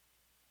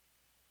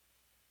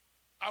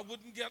 I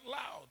wouldn't get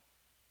loud.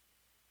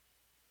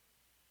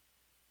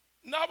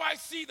 Now I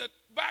see that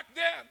back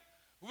then,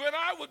 when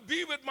I would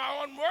be with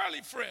my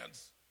unworldly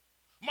friends,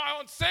 my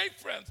unsaved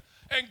friends,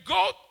 and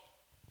go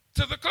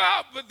to the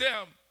club with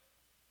them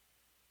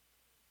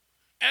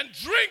and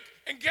drink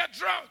and get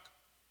drunk,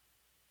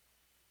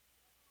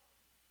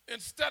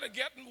 instead of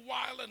getting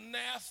wild and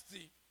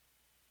nasty,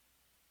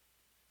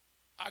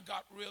 I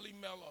got really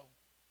mellow.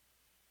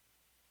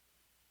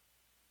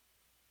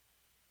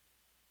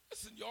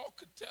 Listen, y'all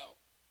could tell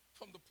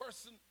from the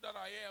person that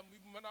I am,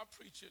 even when I'm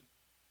preaching,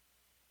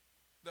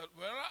 that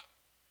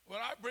when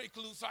I break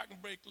loose, I can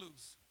break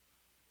loose.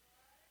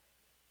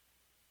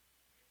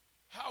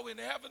 How in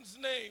heaven's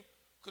name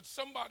could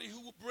somebody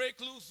who will break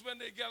loose when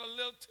they get a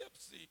little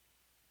tipsy,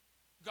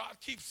 God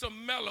keeps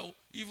them mellow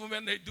even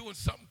when they're doing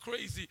something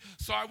crazy,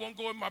 so I won't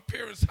go in my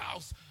parents'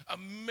 house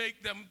and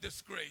make them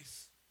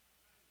disgrace.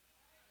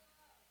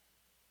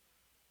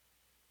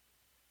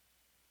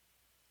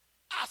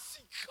 I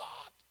see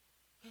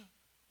God.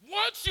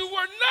 Once you were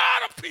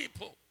not a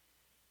people,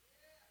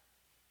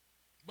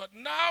 but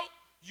now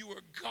you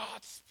are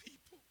God's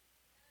people.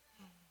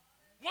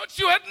 Once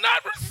you had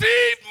not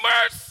received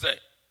mercy,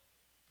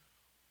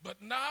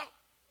 but now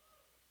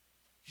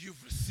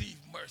you've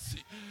received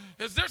mercy.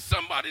 Is there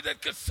somebody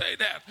that could say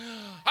that?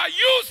 I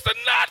used to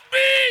not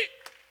be.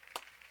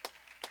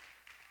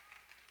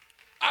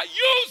 I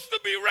used to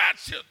be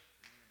ratchet.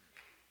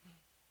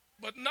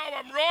 But now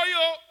I'm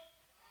royal.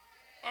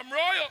 I'm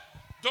royal.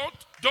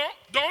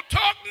 Don't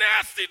talk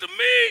nasty to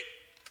me.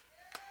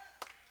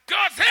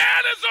 God's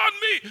hand is on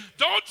me.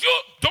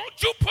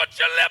 Don't you put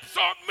your lips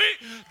on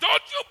me.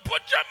 Don't you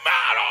put your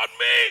mouth on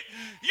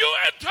me. You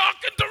ain't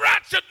talking to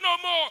ratchet no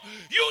more.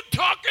 You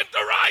talking to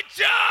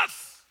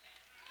righteous.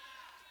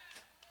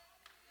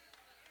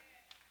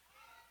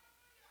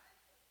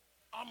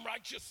 I'm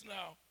righteous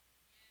now.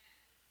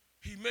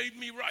 He made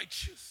me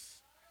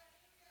righteous.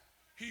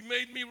 He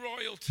made me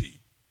royalty.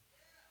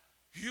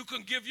 You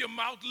can give your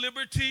mouth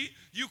liberty.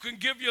 You can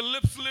give your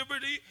lips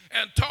liberty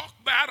and talk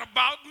bad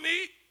about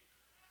me.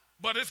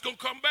 But it's going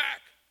to come back.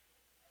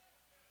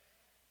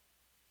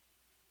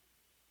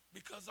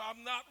 Because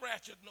I'm not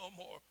ratchet no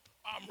more.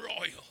 I'm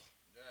royal.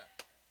 Yeah.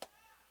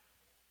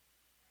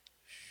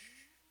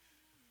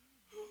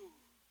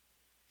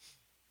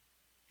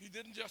 He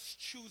didn't just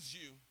choose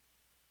you.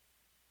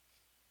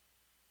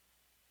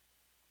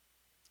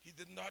 He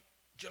did not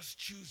just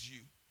choose you.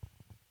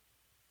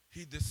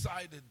 He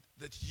decided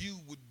that you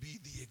would be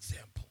the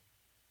example.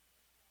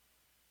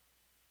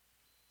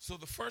 So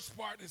the first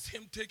part is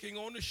him taking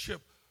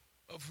ownership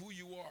of who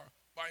you are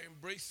by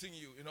embracing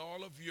you in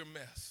all of your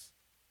mess.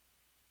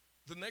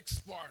 The next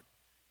part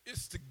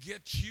is to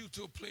get you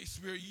to a place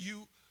where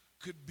you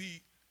could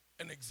be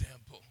an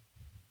example.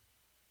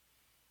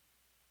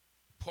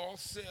 Paul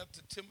said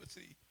to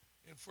Timothy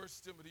in 1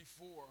 Timothy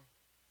 4,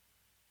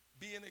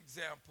 be an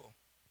example.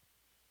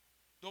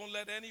 Don't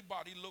let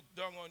anybody look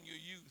down on your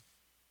youth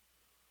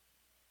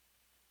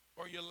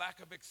or your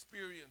lack of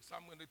experience.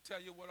 I'm going to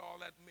tell you what all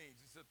that means.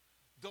 He said,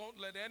 don't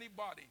let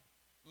anybody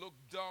look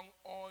down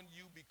on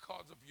you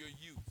because of your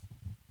youth.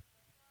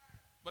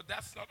 But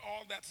that's not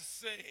all that's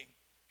saying.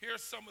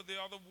 Here's some of the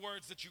other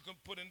words that you can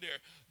put in there.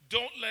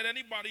 Don't let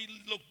anybody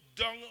look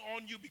down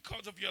on you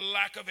because of your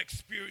lack of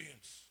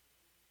experience.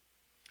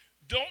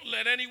 Don't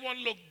let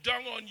anyone look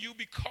down on you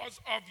because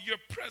of your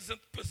present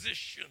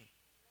position.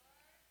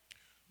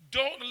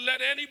 Don't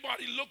let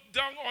anybody look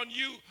down on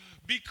you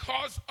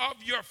because of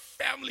your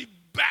family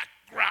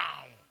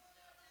background.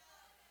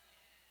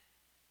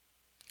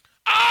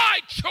 I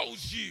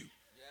chose you.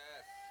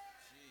 Yes.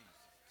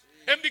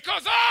 Jesus. And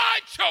because I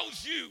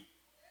chose you,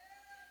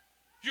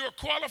 you're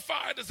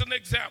qualified as an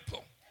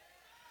example.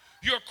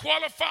 You're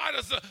qualified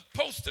as a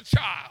poster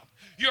child.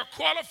 you're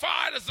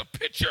qualified as a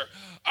picture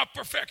of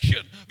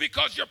perfection,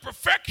 because your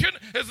perfection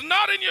is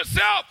not in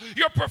yourself.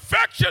 Your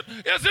perfection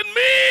is in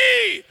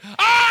me.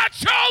 I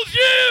chose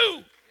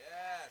you.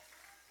 Yes.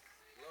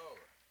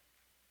 Glory.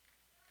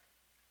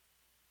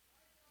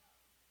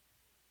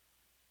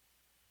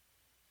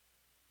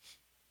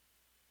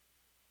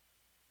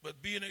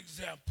 But be an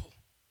example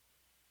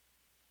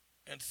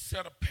and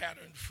set a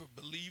pattern for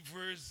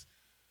believers,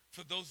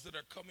 for those that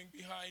are coming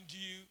behind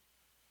you,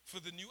 for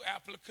the new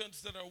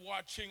applicants that are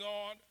watching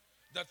on,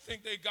 that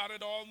think they got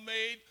it all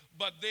made,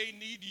 but they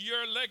need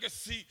your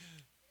legacy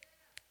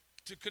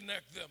to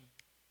connect them.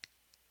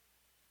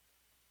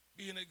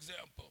 Be an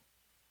example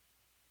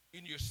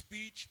in your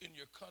speech, in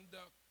your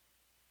conduct,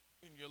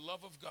 in your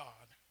love of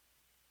God,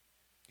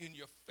 in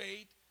your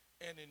faith,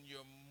 and in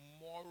your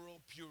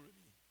moral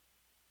purity.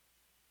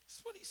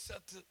 That's what he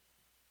said to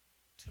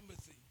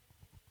Timothy.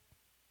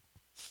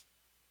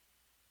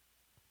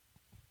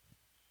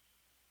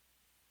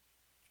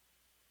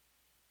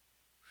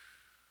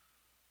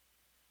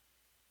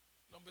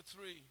 Number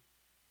 3,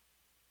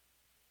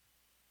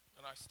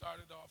 and I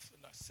started off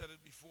and I said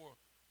it before,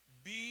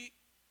 be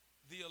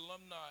the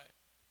alumni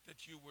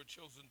that you were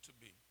chosen to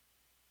be.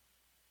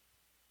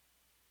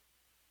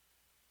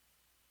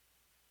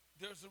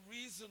 There's a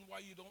reason why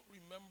you don't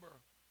remember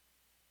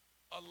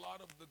a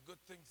lot of the good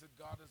things that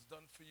God has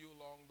done for you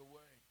along the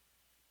way.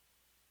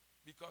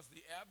 Because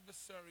the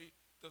adversary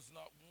does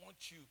not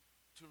want you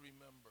to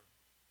remember.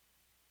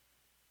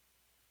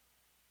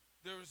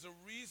 There is a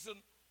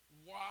reason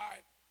why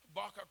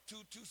Habakkuk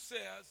 2:2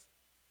 says,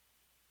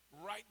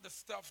 write the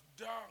stuff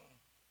down.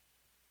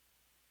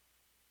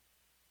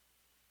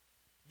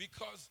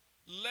 Because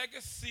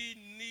legacy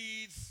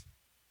needs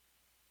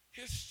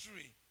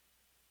history.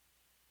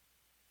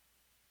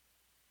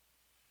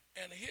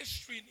 And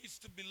history needs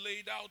to be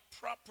laid out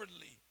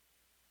properly.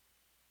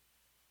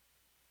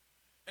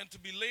 And to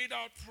be laid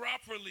out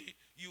properly,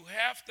 you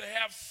have to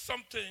have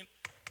something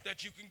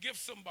that you can give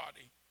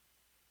somebody.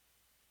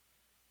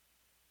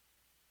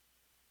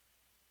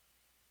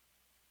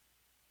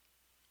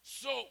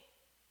 So,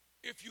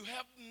 if you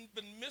haven't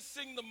been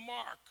missing the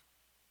mark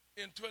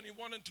in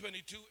 21 and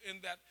 22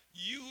 in that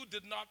you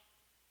did not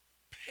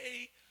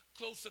pay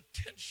close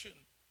attention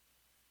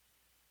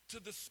to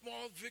the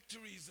small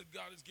victories that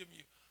God has given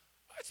you.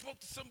 I spoke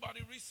to somebody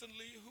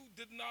recently who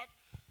did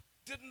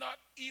not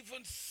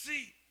even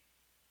see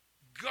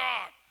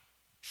God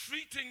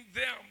treating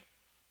them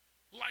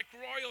like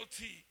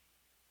royalty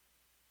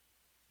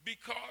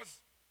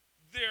because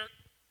their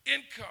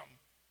income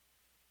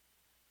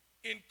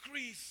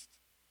increased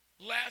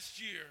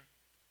last year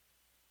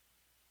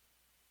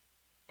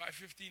by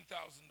 $15,000.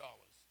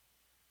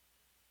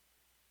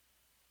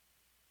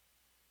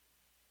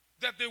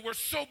 That they were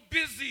so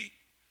busy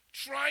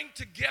trying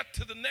to get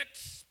to the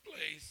next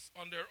place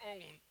on their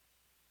own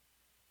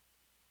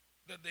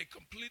that they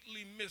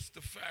completely missed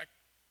the fact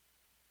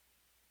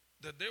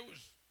that there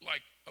was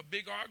like a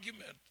big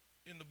argument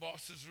in the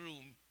boss's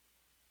room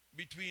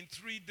between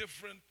 3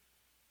 different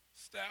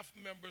staff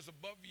members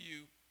above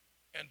you,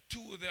 and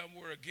 2 of them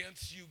were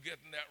against you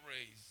getting that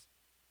raise.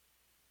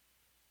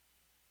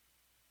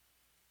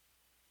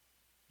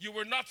 You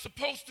were not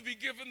supposed to be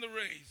given the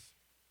raise.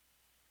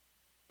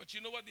 But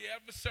you know what the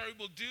adversary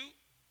will do?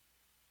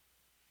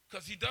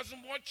 Because he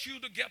doesn't want you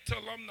to get to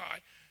alumni.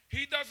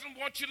 He doesn't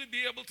want you to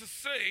be able to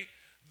say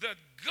that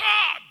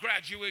God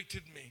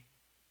graduated me.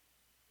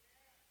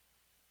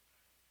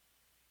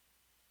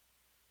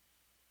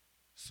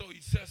 So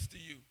he says to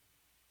you,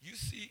 you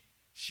see,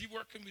 she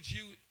working with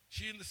you,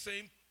 she in the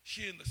same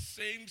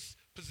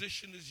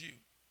position as you.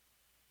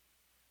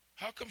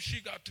 How come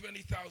she got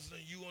 20,000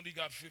 and you only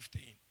got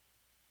 15?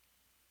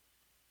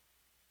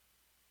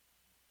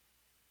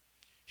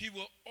 He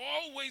will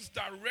always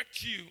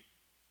direct you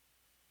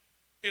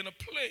in a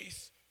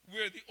place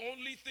where the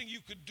only thing you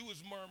could do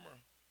is murmur.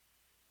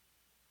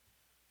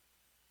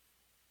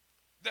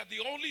 That the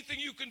only thing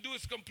you can do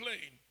is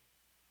complain.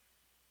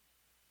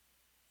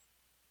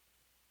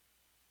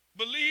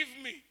 Believe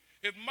me,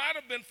 it might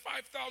have been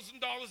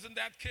 $5,000 in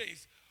that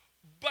case,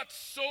 but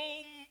so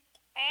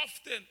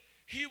often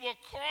he will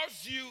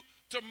cause you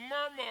to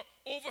murmur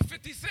over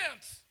 50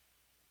 cents.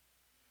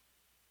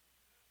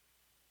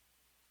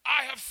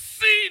 I have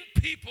seen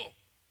people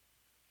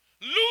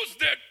lose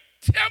their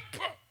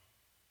temper,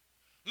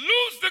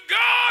 lose the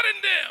God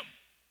in them,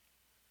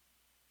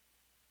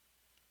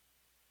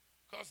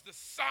 because the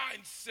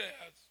sign says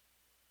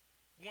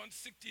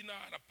 $169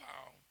 a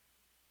pound.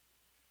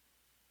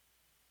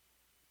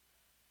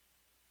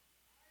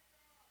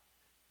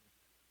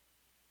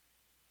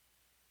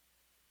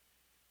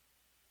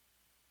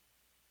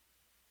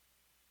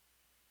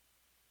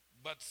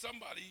 But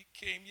somebody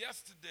came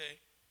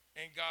yesterday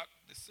and got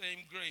the same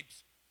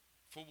grapes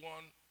for $142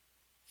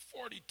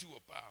 a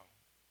pound.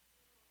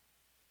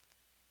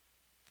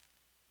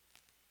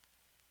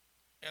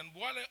 And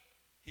what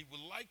he would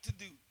like to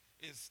do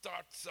is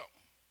start something.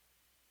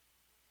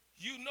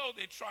 You know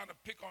they're trying to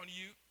pick on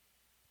you.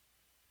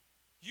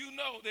 You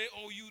know they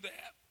owe you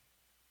that.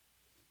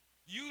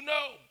 You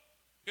know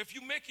If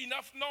you make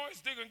enough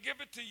noise, they're going to give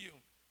it to you.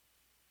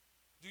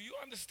 Do you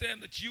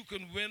understand that you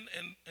can win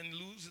and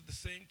lose at the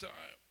same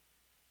time?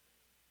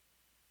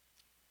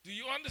 Do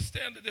you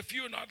understand that if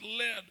you're not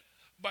led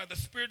by the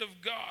Spirit of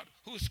God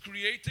who's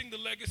creating the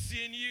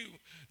legacy in you,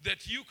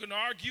 that you can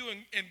argue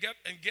and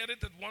get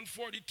it at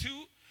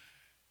 142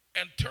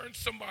 and turn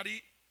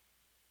somebody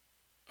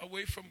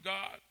away from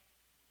God?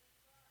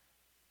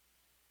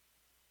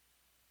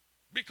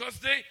 Because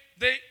they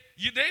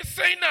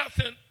say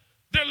nothing.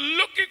 They're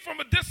looking from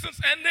a distance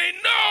and they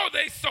know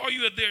they saw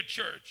you at their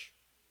church.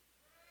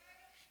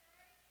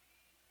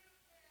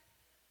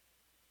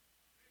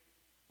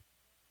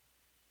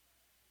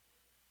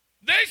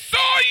 They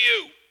saw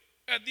you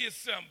at the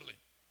assembly.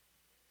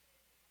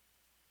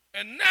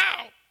 And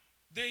now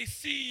they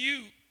see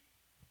you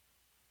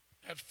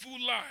at Food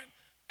Line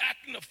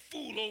acting a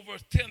fool over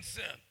 10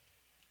 cents.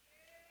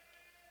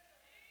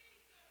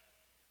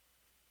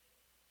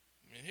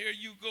 And here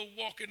you go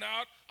walking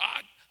out.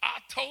 I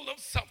told them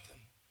something.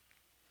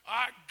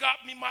 I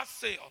got me my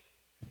sale.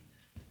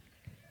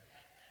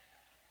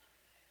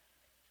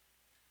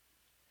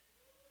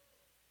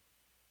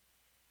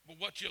 But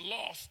what you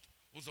lost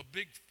was a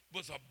big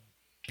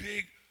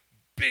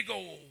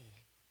old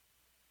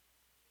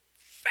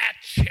fat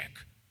check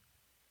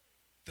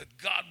that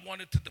God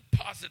wanted to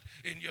deposit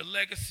in your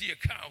legacy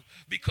account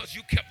because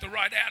you kept the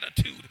right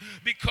attitude,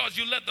 because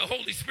you let the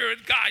Holy Spirit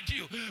guide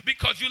you,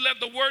 because you let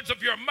the words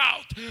of your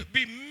mouth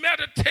be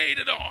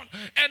meditated on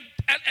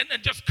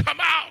and just come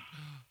out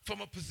from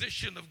a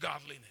position of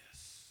godliness.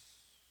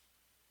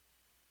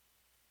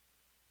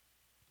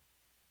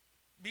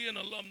 Be an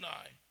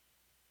alumni.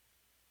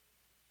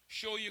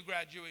 Show your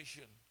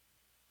graduation.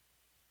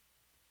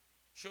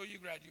 Show your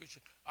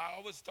graduation. I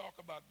always talk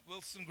about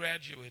Wilson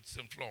graduates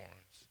in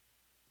Florence.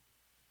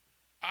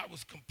 I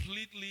was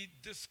completely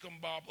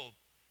discombobulated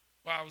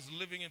while I was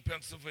living in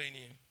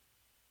Pennsylvania.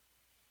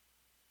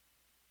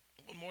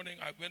 One morning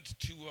I went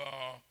to,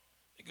 I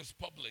think it was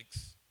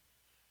Publix.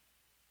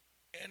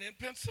 And in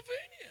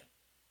Pennsylvania,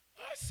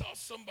 I saw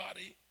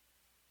somebody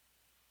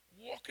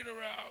walking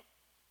around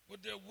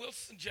with their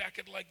Wilson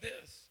jacket like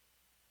this,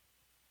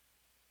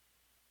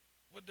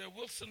 with their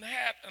Wilson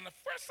hat. And at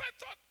first I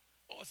thought,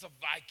 oh, it's a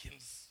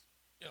Vikings,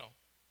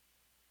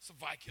 it's a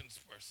Vikings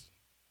person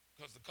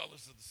because the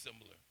colors are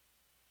similar.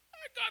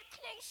 I got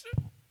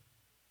closer.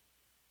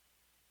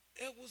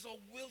 It was a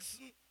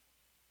Wilson,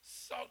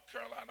 South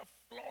Carolina,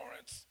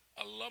 Florence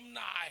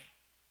alumni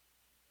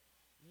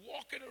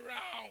walking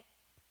around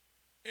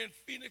in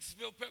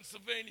Phoenixville,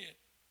 Pennsylvania,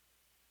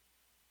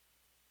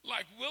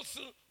 like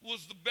Wilson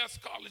was the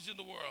best college in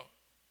the world.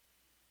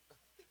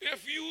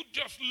 If you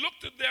just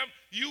looked at them,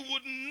 you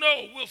wouldn't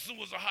know Wilson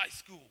was a high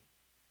school.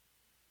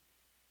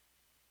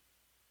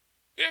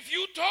 If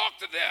you talk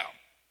to them,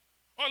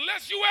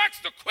 unless you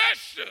ask the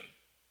question,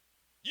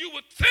 you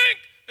would think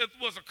it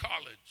was a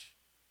college.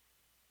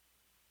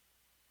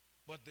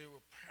 But they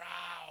were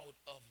proud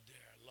of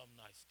their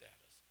alumni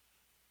status.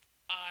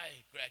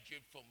 I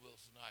graduated from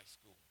Wilson High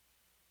School.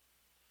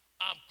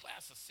 I'm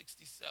class of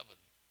 67.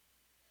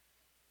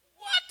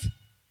 What?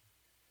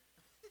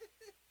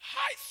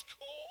 High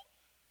school?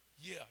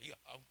 Yeah,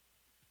 I'm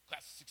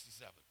class of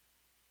 67.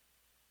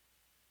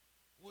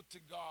 Would to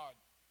God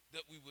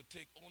that we would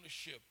take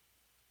ownership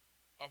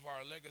of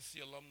our legacy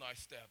alumni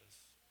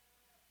status.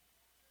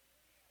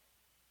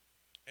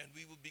 And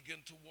we will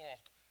begin to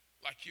walk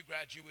like you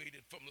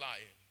graduated from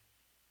Lyon.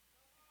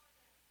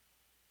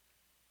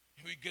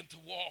 We begin to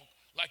walk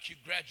like you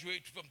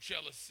graduated from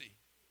Chelsea.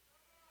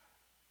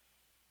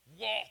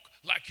 Walk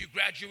like you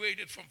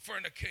graduated from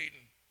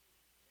fornicating.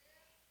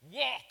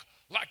 Walk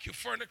like you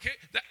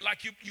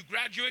you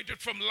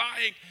graduated from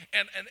lying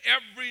and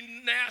every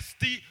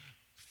nasty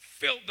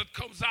filth that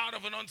comes out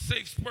of an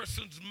unsaved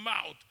person's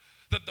mouth.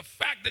 That the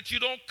fact that you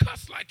don't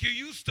cuss like you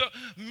used to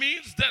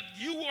means that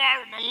you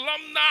are an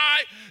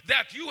alumni,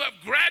 that you have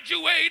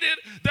graduated,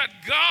 that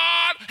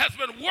God has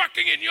been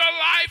working in your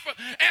life,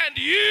 and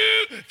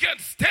you can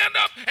stand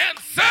up and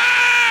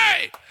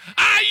say,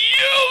 I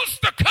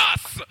used to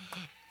cuss,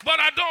 but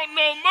I don't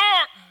know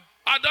more.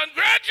 I done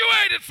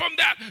graduated from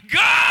that.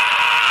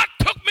 God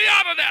took me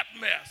out of that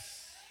mess.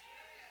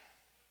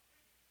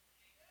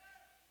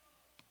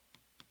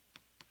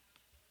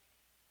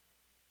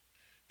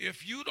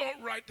 If you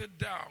don't write it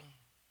down,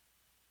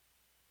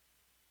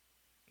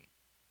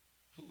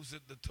 who's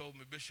it that told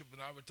me? Bishop and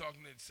I were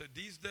talking, and said,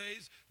 these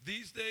days,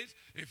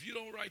 if you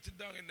don't write it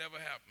down, it never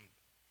happened.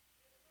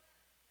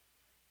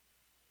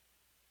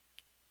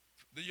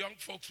 The young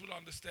folks will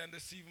understand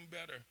this even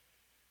better.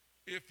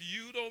 If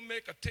you don't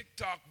make a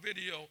TikTok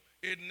video,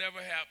 it never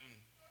happened.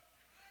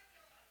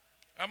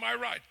 Am I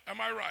right?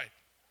 Am I right?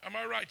 Am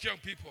I right, young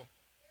people?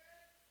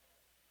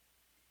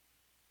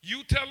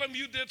 You tell them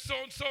you did so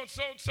and so and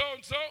so and so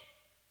and so.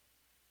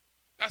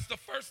 That's the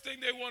first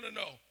thing they want to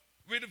know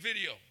with a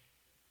video.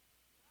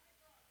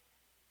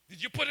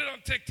 Did you put it on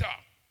TikTok?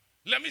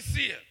 Let me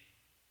see it.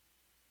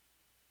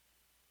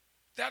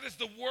 That is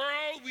the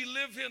world we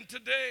live in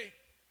today.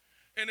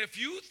 And if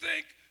you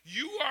think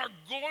you are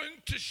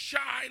going to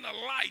shine a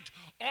light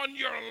on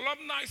your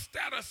alumni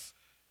status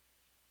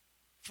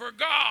for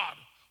God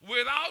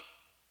without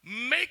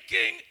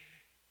making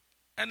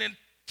an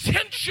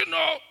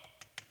intentional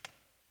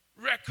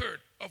record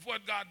of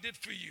what God did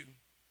for you,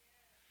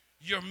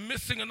 you're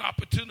missing an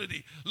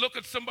opportunity. Look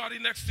at somebody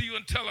next to you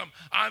and tell them,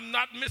 I'm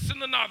not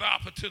missing another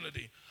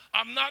opportunity.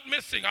 I'm not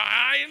missing.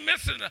 I ain't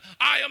missing it.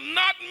 I am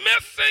not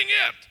missing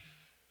it.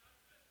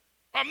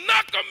 I'm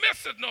not going to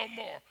miss it no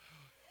more.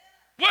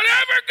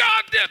 Whatever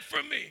God did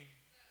for me.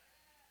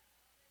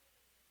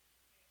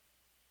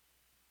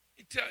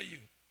 I tell you,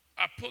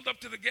 I pulled up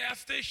to the gas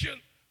station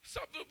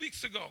several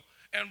weeks ago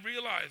and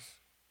realized,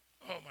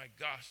 oh my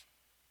gosh,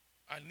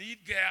 I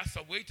need gas.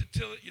 I waited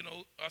till,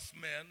 us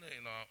men,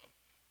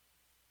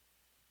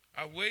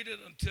 I waited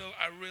until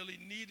I really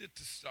needed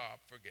to stop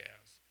for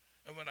gas.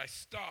 And when I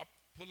stopped,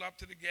 pulled up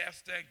to the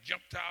gas tank,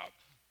 jumped out,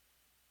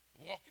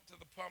 walked into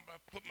the pump, I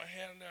put my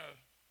hand there.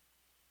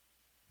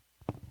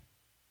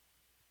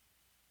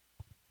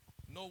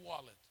 No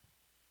wallet.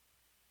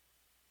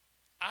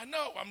 I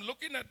know, I'm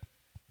looking at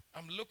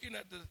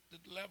the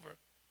lever.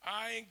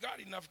 I ain't got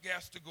enough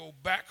gas to go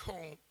back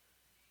home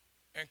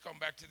and come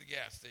back to the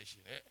gas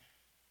station.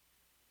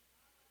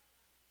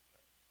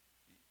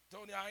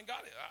 Tony, I ain't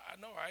got it. I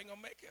know I ain't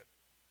gonna make it.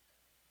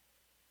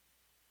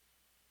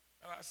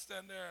 And I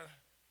stand there,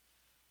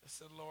 I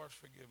said, Lord,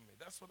 forgive me.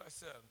 That's what I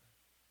said.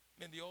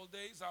 In the old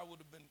days, I would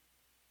have been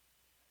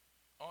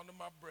under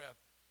my breath.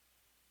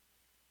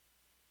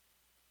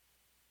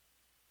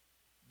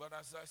 But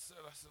as I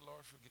said,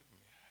 Lord, forgive me.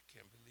 I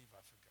can't believe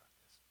I forgot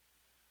this.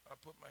 I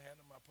put my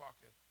hand in my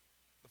pocket.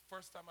 The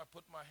first time I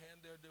put my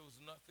hand there was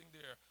nothing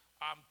there.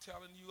 I'm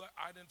telling you,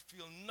 I didn't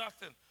feel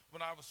nothing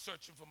when I was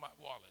searching for my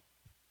wallet.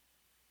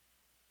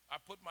 I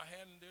put my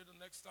hand in there the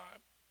next time,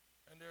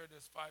 and there it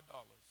is, $5.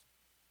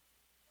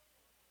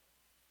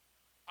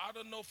 I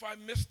don't know if I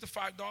missed the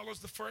 $5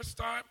 the first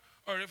time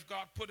or if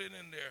God put it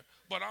in there.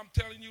 But I'm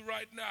telling you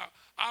right now,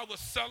 I was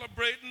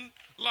celebrating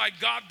like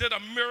God did a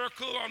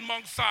miracle on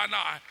Mount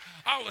Sinai.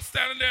 I was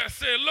standing there and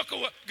saying, look at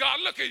what, God,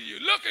 look at you,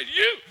 look at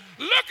you,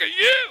 look at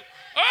you.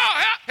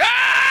 Oh,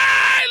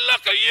 hey,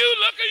 look at you,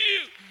 look at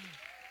you.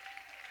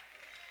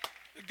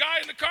 The guy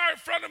in the car in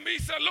front of me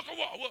said, look at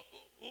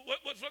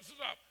what's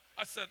up?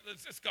 I said,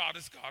 it's God,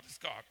 it's God, it's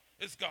God,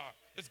 it's God,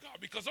 it's God.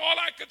 Because all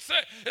I could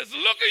say is,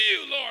 look at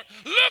you, Lord.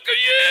 Look at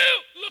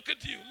you, look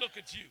at you, look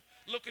at you,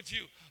 look at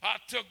you. I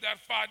took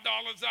that $5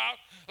 out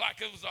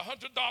like it was a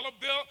 $100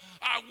 bill.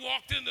 I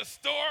walked in the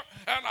store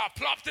and I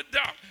plopped it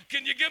down.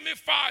 Can you give me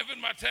 5 in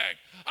my tank?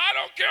 I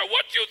don't care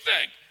what you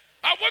think.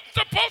 I wasn't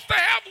supposed to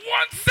have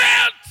 1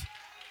 cent.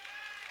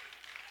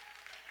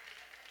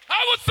 I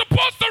was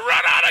supposed to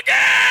run out of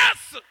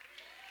gas.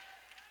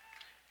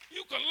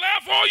 You can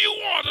laugh all you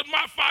want at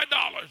my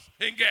 $5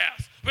 in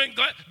gas. When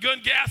gun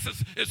gas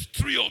is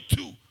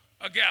 $3.02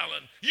 a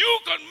gallon. You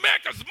can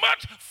make as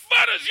much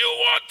fun as you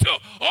want to.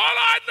 All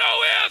I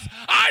know is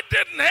I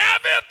didn't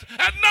have it,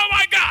 and now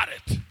I got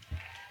it.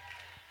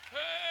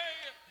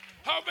 Hey,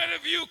 how many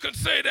of you can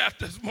say that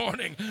this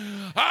morning?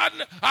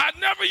 I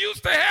never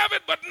used to have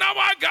it, but now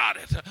I got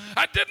it.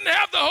 I didn't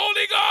have the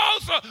Holy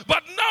Ghost,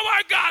 but now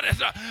I got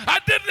it. I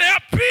didn't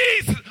have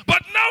peace,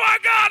 but now I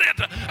got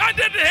it. I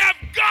didn't have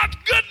God's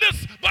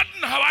goodness, but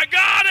now I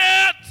got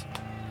it.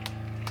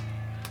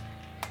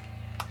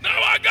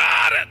 Now I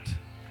got it.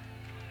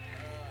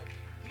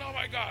 Now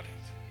I got it.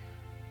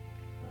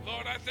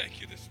 Lord, I thank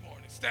you this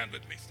morning. Stand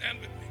with me. Stand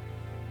with me.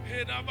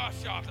 Now I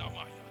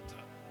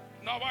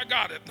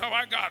got it. Now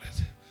I got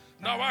it.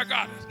 Now I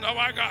got it. Now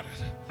I got it.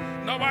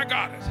 Now I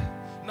got it.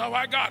 Now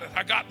I got it.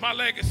 I got my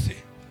legacy.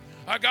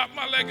 I got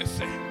my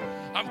legacy.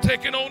 I'm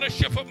taking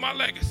ownership of my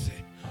legacy.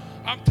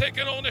 I'm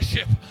taking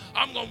ownership.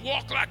 I'm going to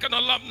walk like an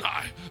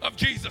alumni of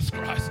Jesus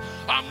Christ.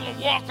 I'm going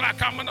to walk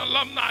like I'm an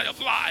alumni of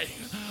lying.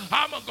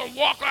 I'm going to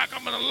walk like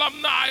I'm an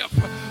alumni of,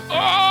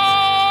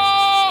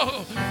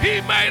 oh, he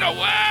made a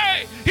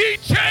way. He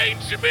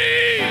changed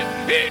me.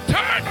 He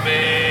turned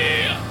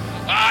me.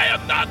 I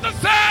am not the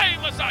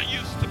same as I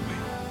used to be.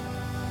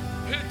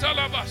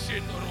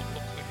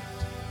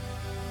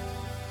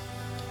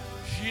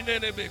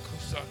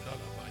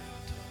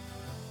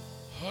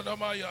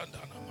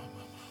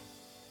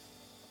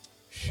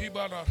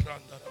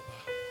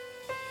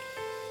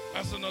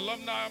 As an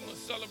alumni, I'm going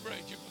to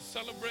celebrate. You can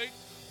celebrate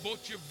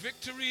both your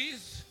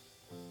victories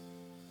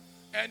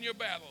and your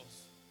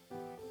battles.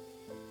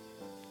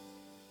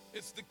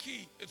 It's the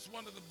key. It's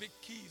one of the big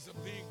keys of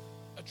being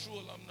a true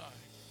alumni.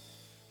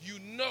 You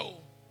know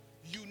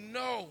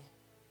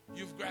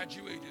you've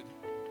graduated.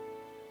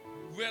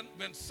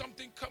 When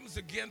something comes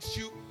against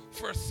you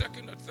for a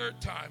second or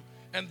third time,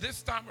 and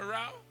this time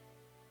around,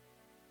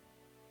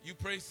 you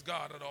praise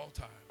God at all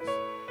times.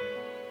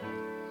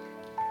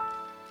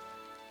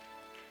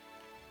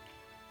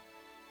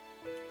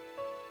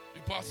 The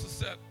apostle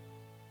said,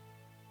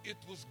 it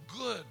was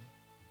good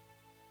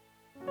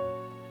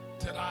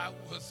that I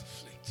was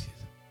afflicted.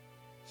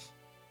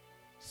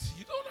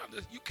 See,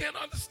 you can't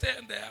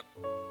understand that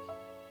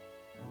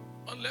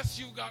unless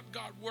you got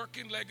God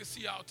working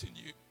legacy out in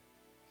you.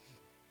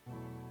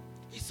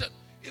 He said,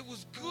 it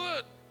was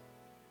good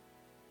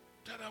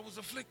that I was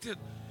afflicted.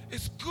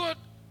 It's good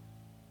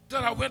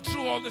that I went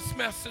through all this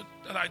mess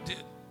that I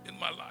did in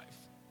my life,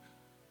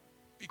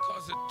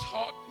 because it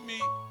taught me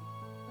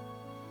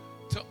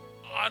to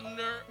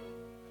honor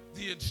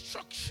the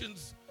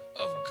instructions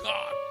of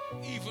God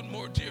even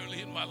more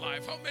dearly in my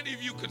life. How many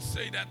of you could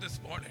say that this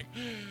morning?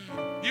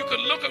 You could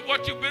look at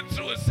what you've been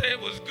through and say, it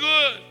was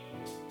good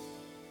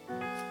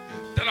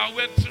that I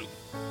went through.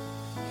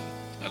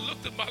 I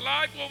looked at my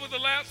life over the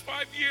last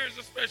 5 years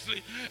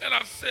especially, and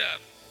I've said,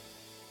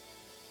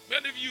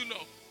 many of you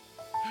know,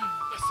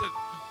 I said,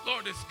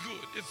 Lord, it's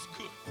good, it's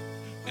good.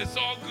 It's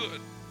all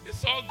good.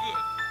 It's all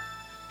good.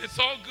 It's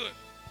all good.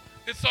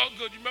 It's all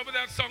good. You remember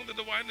that song that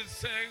the Winans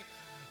sang?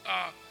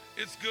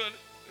 It's good.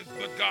 It's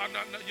good, God.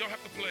 No, you don't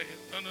have to play it.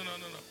 No.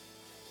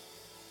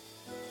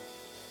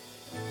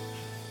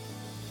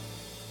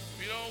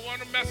 We don't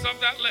want to mess up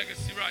that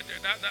legacy right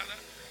there.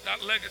 That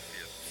legacy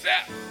is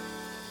set.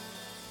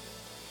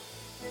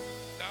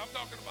 Now, I'm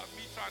talking about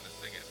me trying to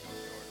sing it.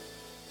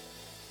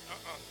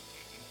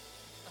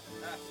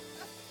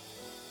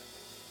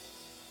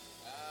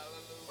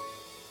 Hallelujah.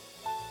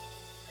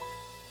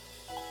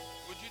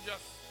 Would you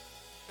just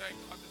thank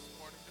God this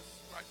morning, just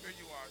right where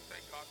you are,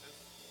 thank God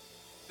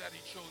that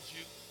he chose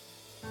you.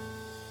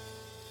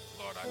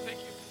 Lord, I thank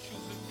you for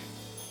choosing me.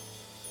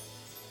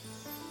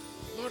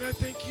 Lord, I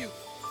thank you.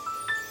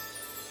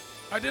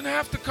 I didn't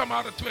have to come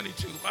out at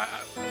 22.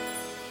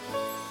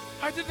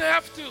 I didn't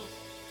have to.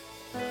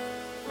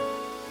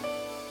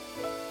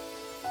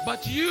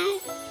 But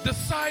you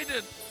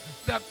decided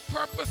that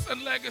purpose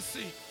and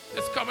legacy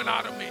is coming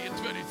out of me in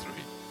 23.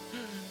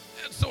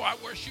 And so I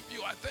worship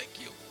you. I thank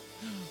you.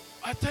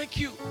 I thank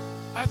you.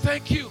 I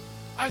thank you.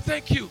 I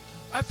thank you.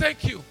 I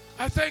thank you.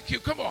 I thank you.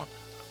 Come on.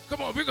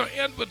 Come on. We're going to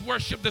end with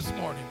worship this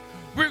morning.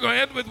 We're going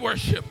to end with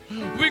worship.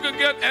 We're going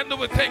to end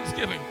with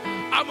thanksgiving.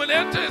 I'm going to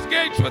enter his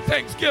gates with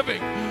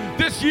thanksgiving.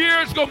 This year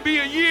is going to be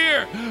a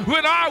year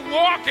when I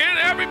walk in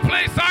every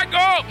place I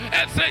go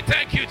and say,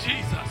 thank you,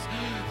 Jesus.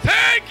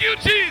 Thank you,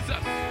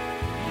 Jesus.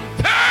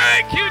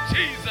 Thank you,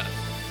 Jesus.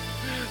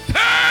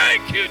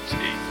 Thank you,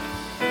 Jesus.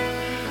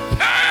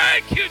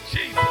 Thank you,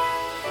 Jesus.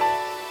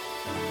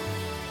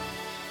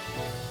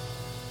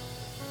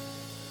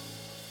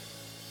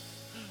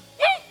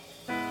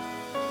 Woo!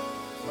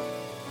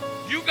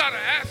 You got to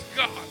ask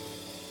God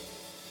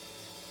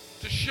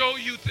to show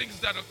you things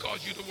that will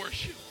cause you to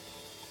worship.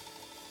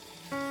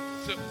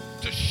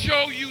 To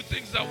show you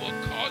things that will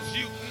cause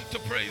you to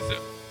praise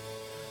him.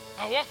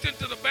 I walked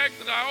into the bank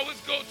that I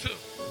always go to.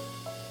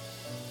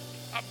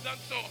 I've done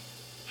so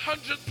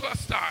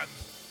 100+ times.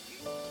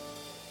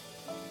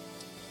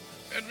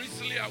 And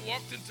recently I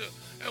walked into,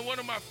 and one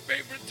of my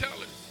favorite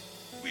tellers,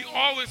 we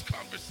always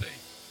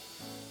conversate.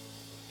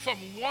 From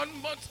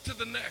 1 month to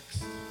the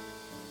next,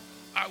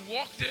 I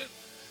walked in,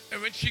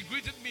 and when she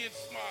greeted me and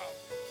smiled,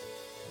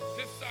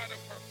 this side of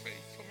her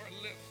face, from her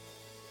lips,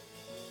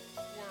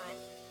 were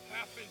a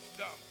half-inch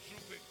down,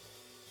 drooping.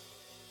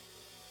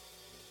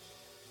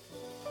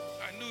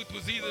 I knew it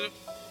was either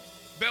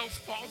Bell's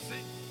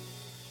palsy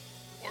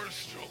or a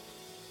stroke.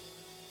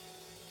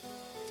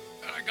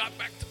 And I got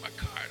back to my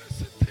car and I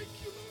said, thank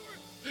you,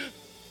 Lord.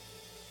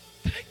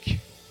 Thank you.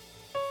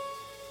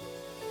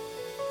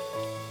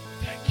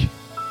 Thank you.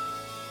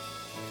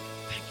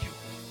 Thank you.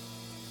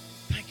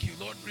 Thank you,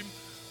 Lord.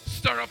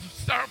 Stir up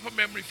a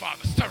memory,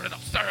 Father. Stir it up.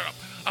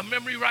 A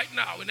memory right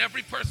now in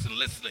every person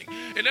listening,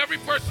 in every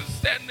person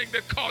standing,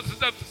 that causes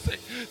them to say,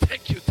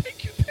 thank you,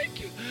 thank you,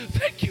 thank you,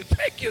 thank you,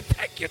 thank you,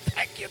 thank you,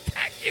 thank you,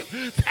 thank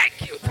you, thank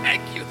you,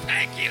 thank you,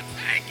 thank you,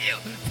 thank you,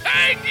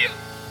 thank you,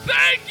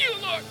 thank you,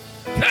 Lord.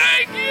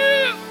 Thank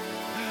you.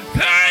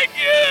 Thank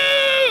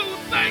you.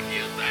 Thank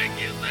you, thank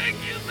you, thank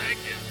you, thank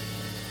you.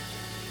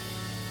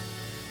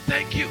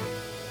 Thank you.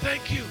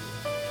 Thank you.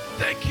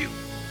 Thank you.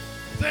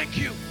 Thank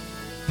you.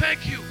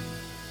 Thank you.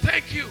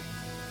 Thank you.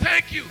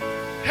 Thank you.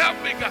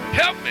 Help me, God.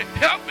 Help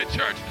me,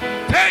 church.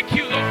 Thank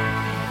you, Lord.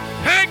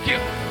 Thank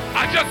you.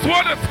 I just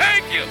want to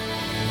thank you.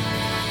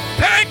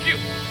 Thank you.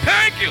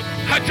 Thank you.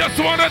 I just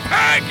want to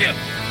thank you.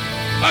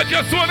 I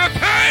just want to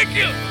thank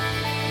you.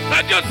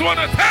 I just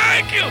want to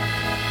thank you.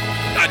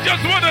 I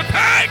just want to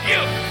thank you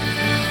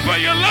for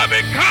your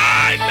loving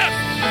kindness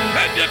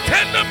and your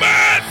tender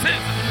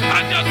mercies.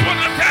 I just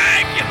want to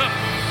thank you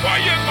for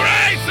your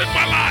grace in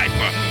my life,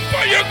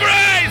 for your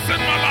grace in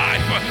my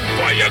life,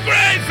 for your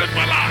grace in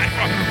my life,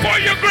 for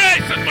your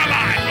grace in my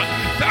life.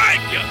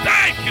 Thank you,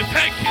 thank you,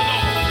 thank you,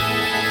 Lord.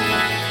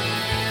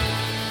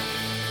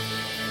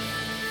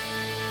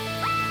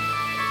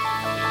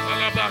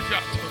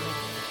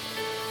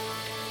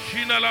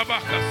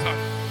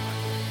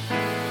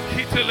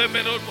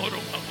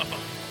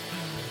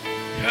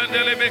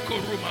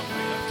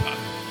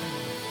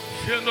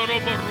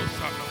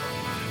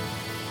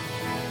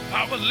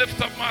 I will lift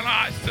up mine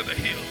eyes to the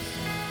hills.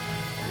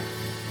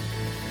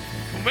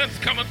 From whence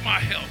cometh my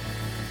help?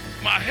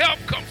 My help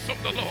comes from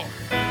the Lord,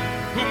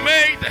 who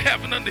made the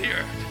heaven and the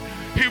earth.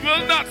 He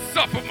will not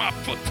suffer my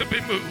foot to be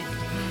moved.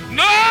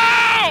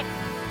 No!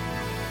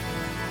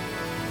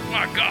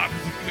 My God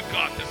is a good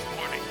God, this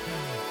morning.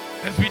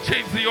 As we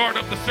change the order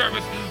of the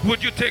service,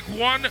 would you take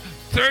 1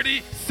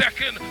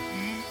 30-second,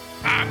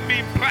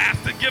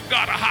 blast and give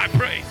God a high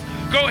praise?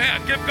 Go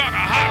ahead, give God a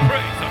high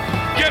praise.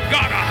 Give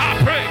God a high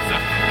praise.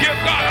 Give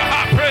God a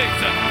high praise.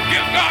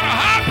 Give God a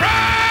high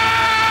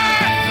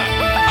praise.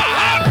 A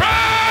high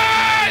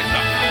praise.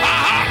 A high praise. A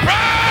high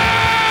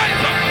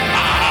praise.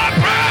 A high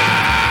praise. A high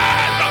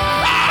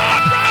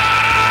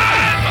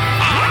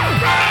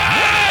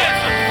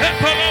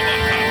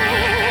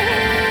praise.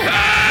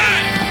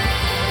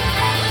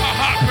 A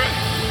high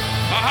praise.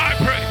 A high praise. A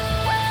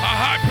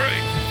high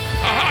praise. A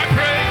high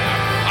praise.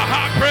 A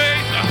high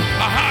praise.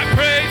 A high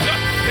praise.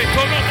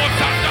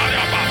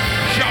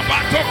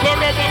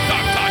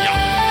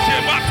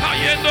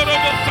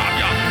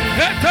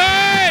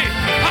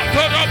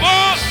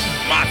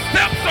 My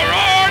steps are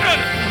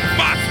ordered.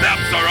 My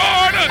steps are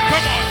ordered.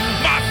 Come on.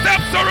 My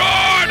steps are ordered.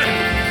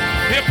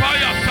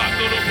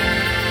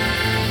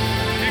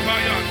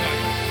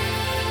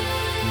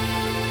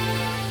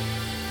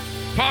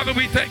 Father,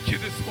 we thank you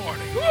this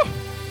morning. Woo.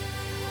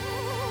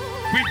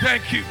 We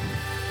thank you.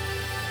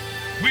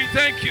 We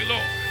thank you,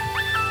 Lord,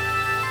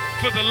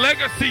 for the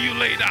legacy you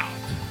laid out.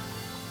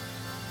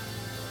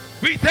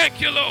 We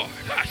thank you, Lord,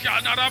 for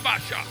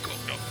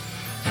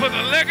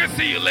the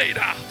legacy you laid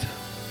out.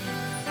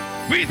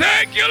 We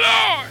thank you,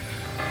 Lord,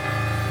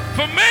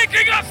 for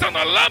making us an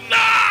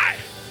alumni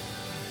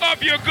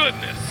of your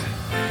goodness.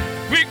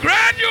 We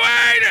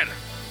graduated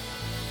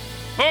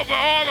over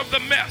all of the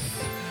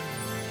mess,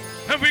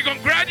 and we're going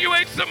to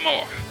graduate some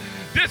more.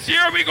 This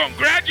year we're going to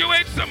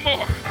graduate some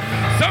more.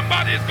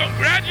 Somebody's going to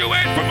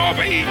graduate from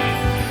overeating.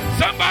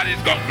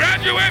 Somebody's going to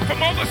graduate from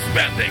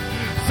overspending.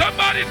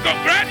 Somebody's going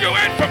to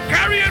graduate from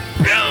carrying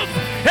pills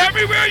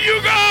everywhere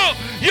you go.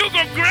 You're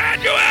going to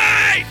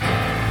graduate.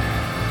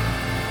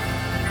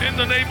 In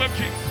the name of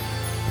Jesus.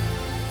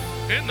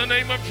 In the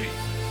name of Jesus.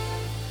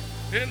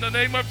 In the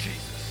name of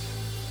Jesus.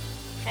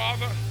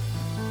 Father,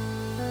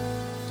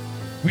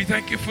 we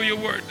thank you for your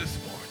word this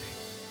morning.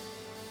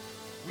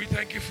 We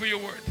thank you for your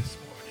word this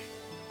morning.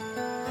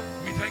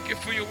 We thank you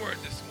for your word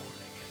this morning.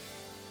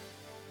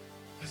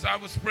 As I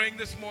was praying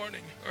this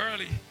morning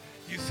early,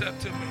 you said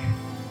to me,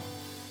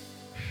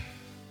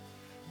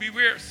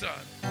 beware,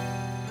 son.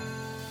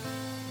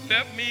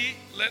 Let me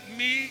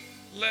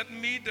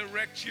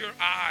direct your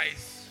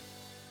eyes.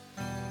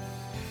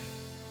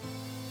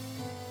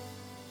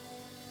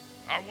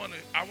 I want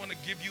to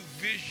give you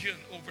vision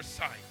over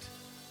sight.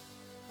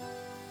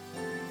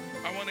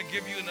 I want to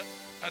give you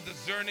a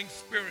discerning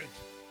spirit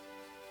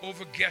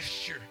over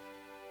gesture.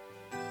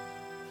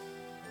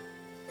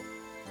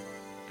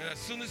 And as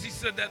soon as he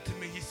said that to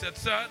me, he said,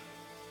 son,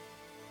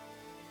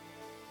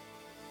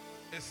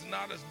 it's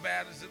not as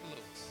bad as it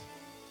looks.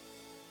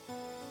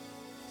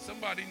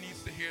 Somebody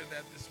needs to hear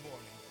that this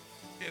morning.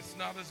 It's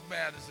not as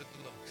bad as it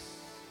looks.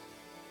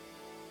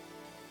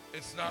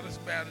 It's not as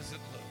bad as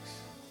it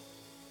looks.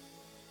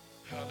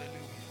 Hallelujah.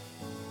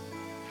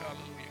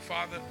 Hallelujah.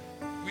 Father,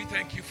 we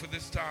thank you for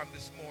this time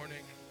this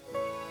morning.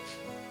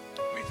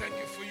 We thank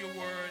you for your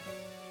word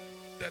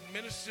that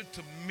ministered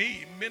to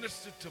me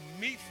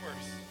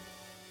first.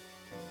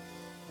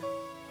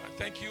 I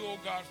thank you, oh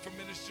God, for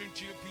ministering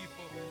to your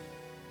people.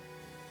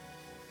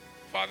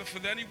 Father, for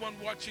anyone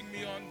watching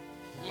me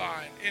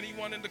online,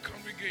 anyone in the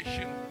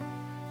congregation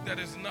that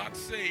is not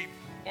saved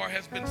or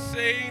has been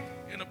saved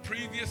in a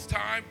previous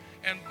time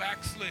and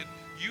backslid,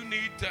 you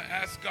need to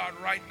ask God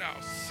right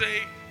now.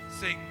 Say,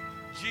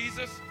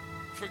 Jesus,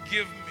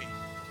 forgive me.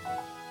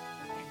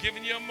 I'm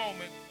giving you a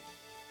moment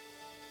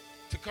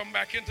to come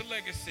back into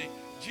legacy.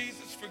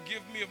 Jesus,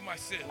 forgive me of my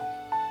sin.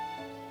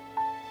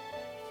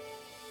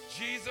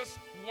 Jesus,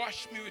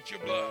 wash me with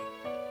your blood.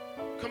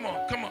 Come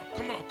on.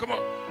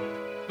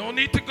 No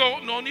need to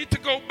go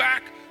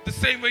back the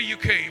same way you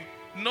came.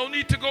 No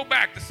need to go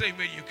back the same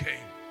way you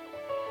came.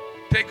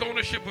 Take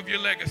ownership of your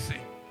legacy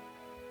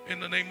in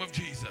the name of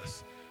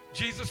Jesus.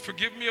 Jesus,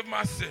 forgive me of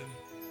my sin.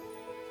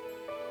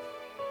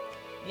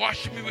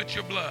 Wash me with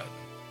your blood.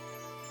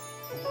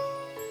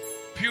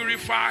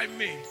 Purify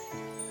me.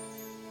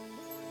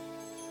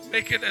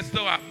 Make it as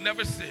though I've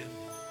never sinned.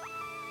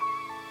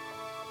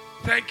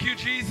 Thank you,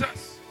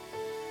 Jesus,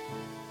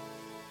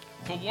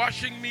 for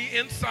washing me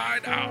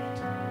inside out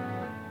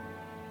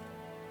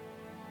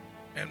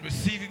and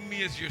receiving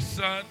me as your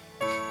son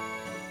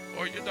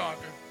or your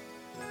daughter.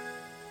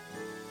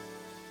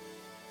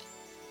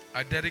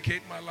 I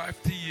dedicate my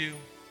life to you.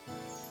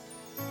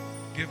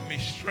 Give me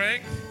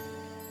strength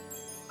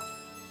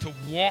to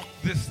walk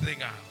this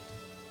thing out.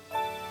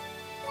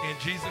 In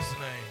Jesus'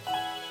 name,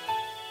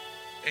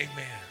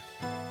 amen.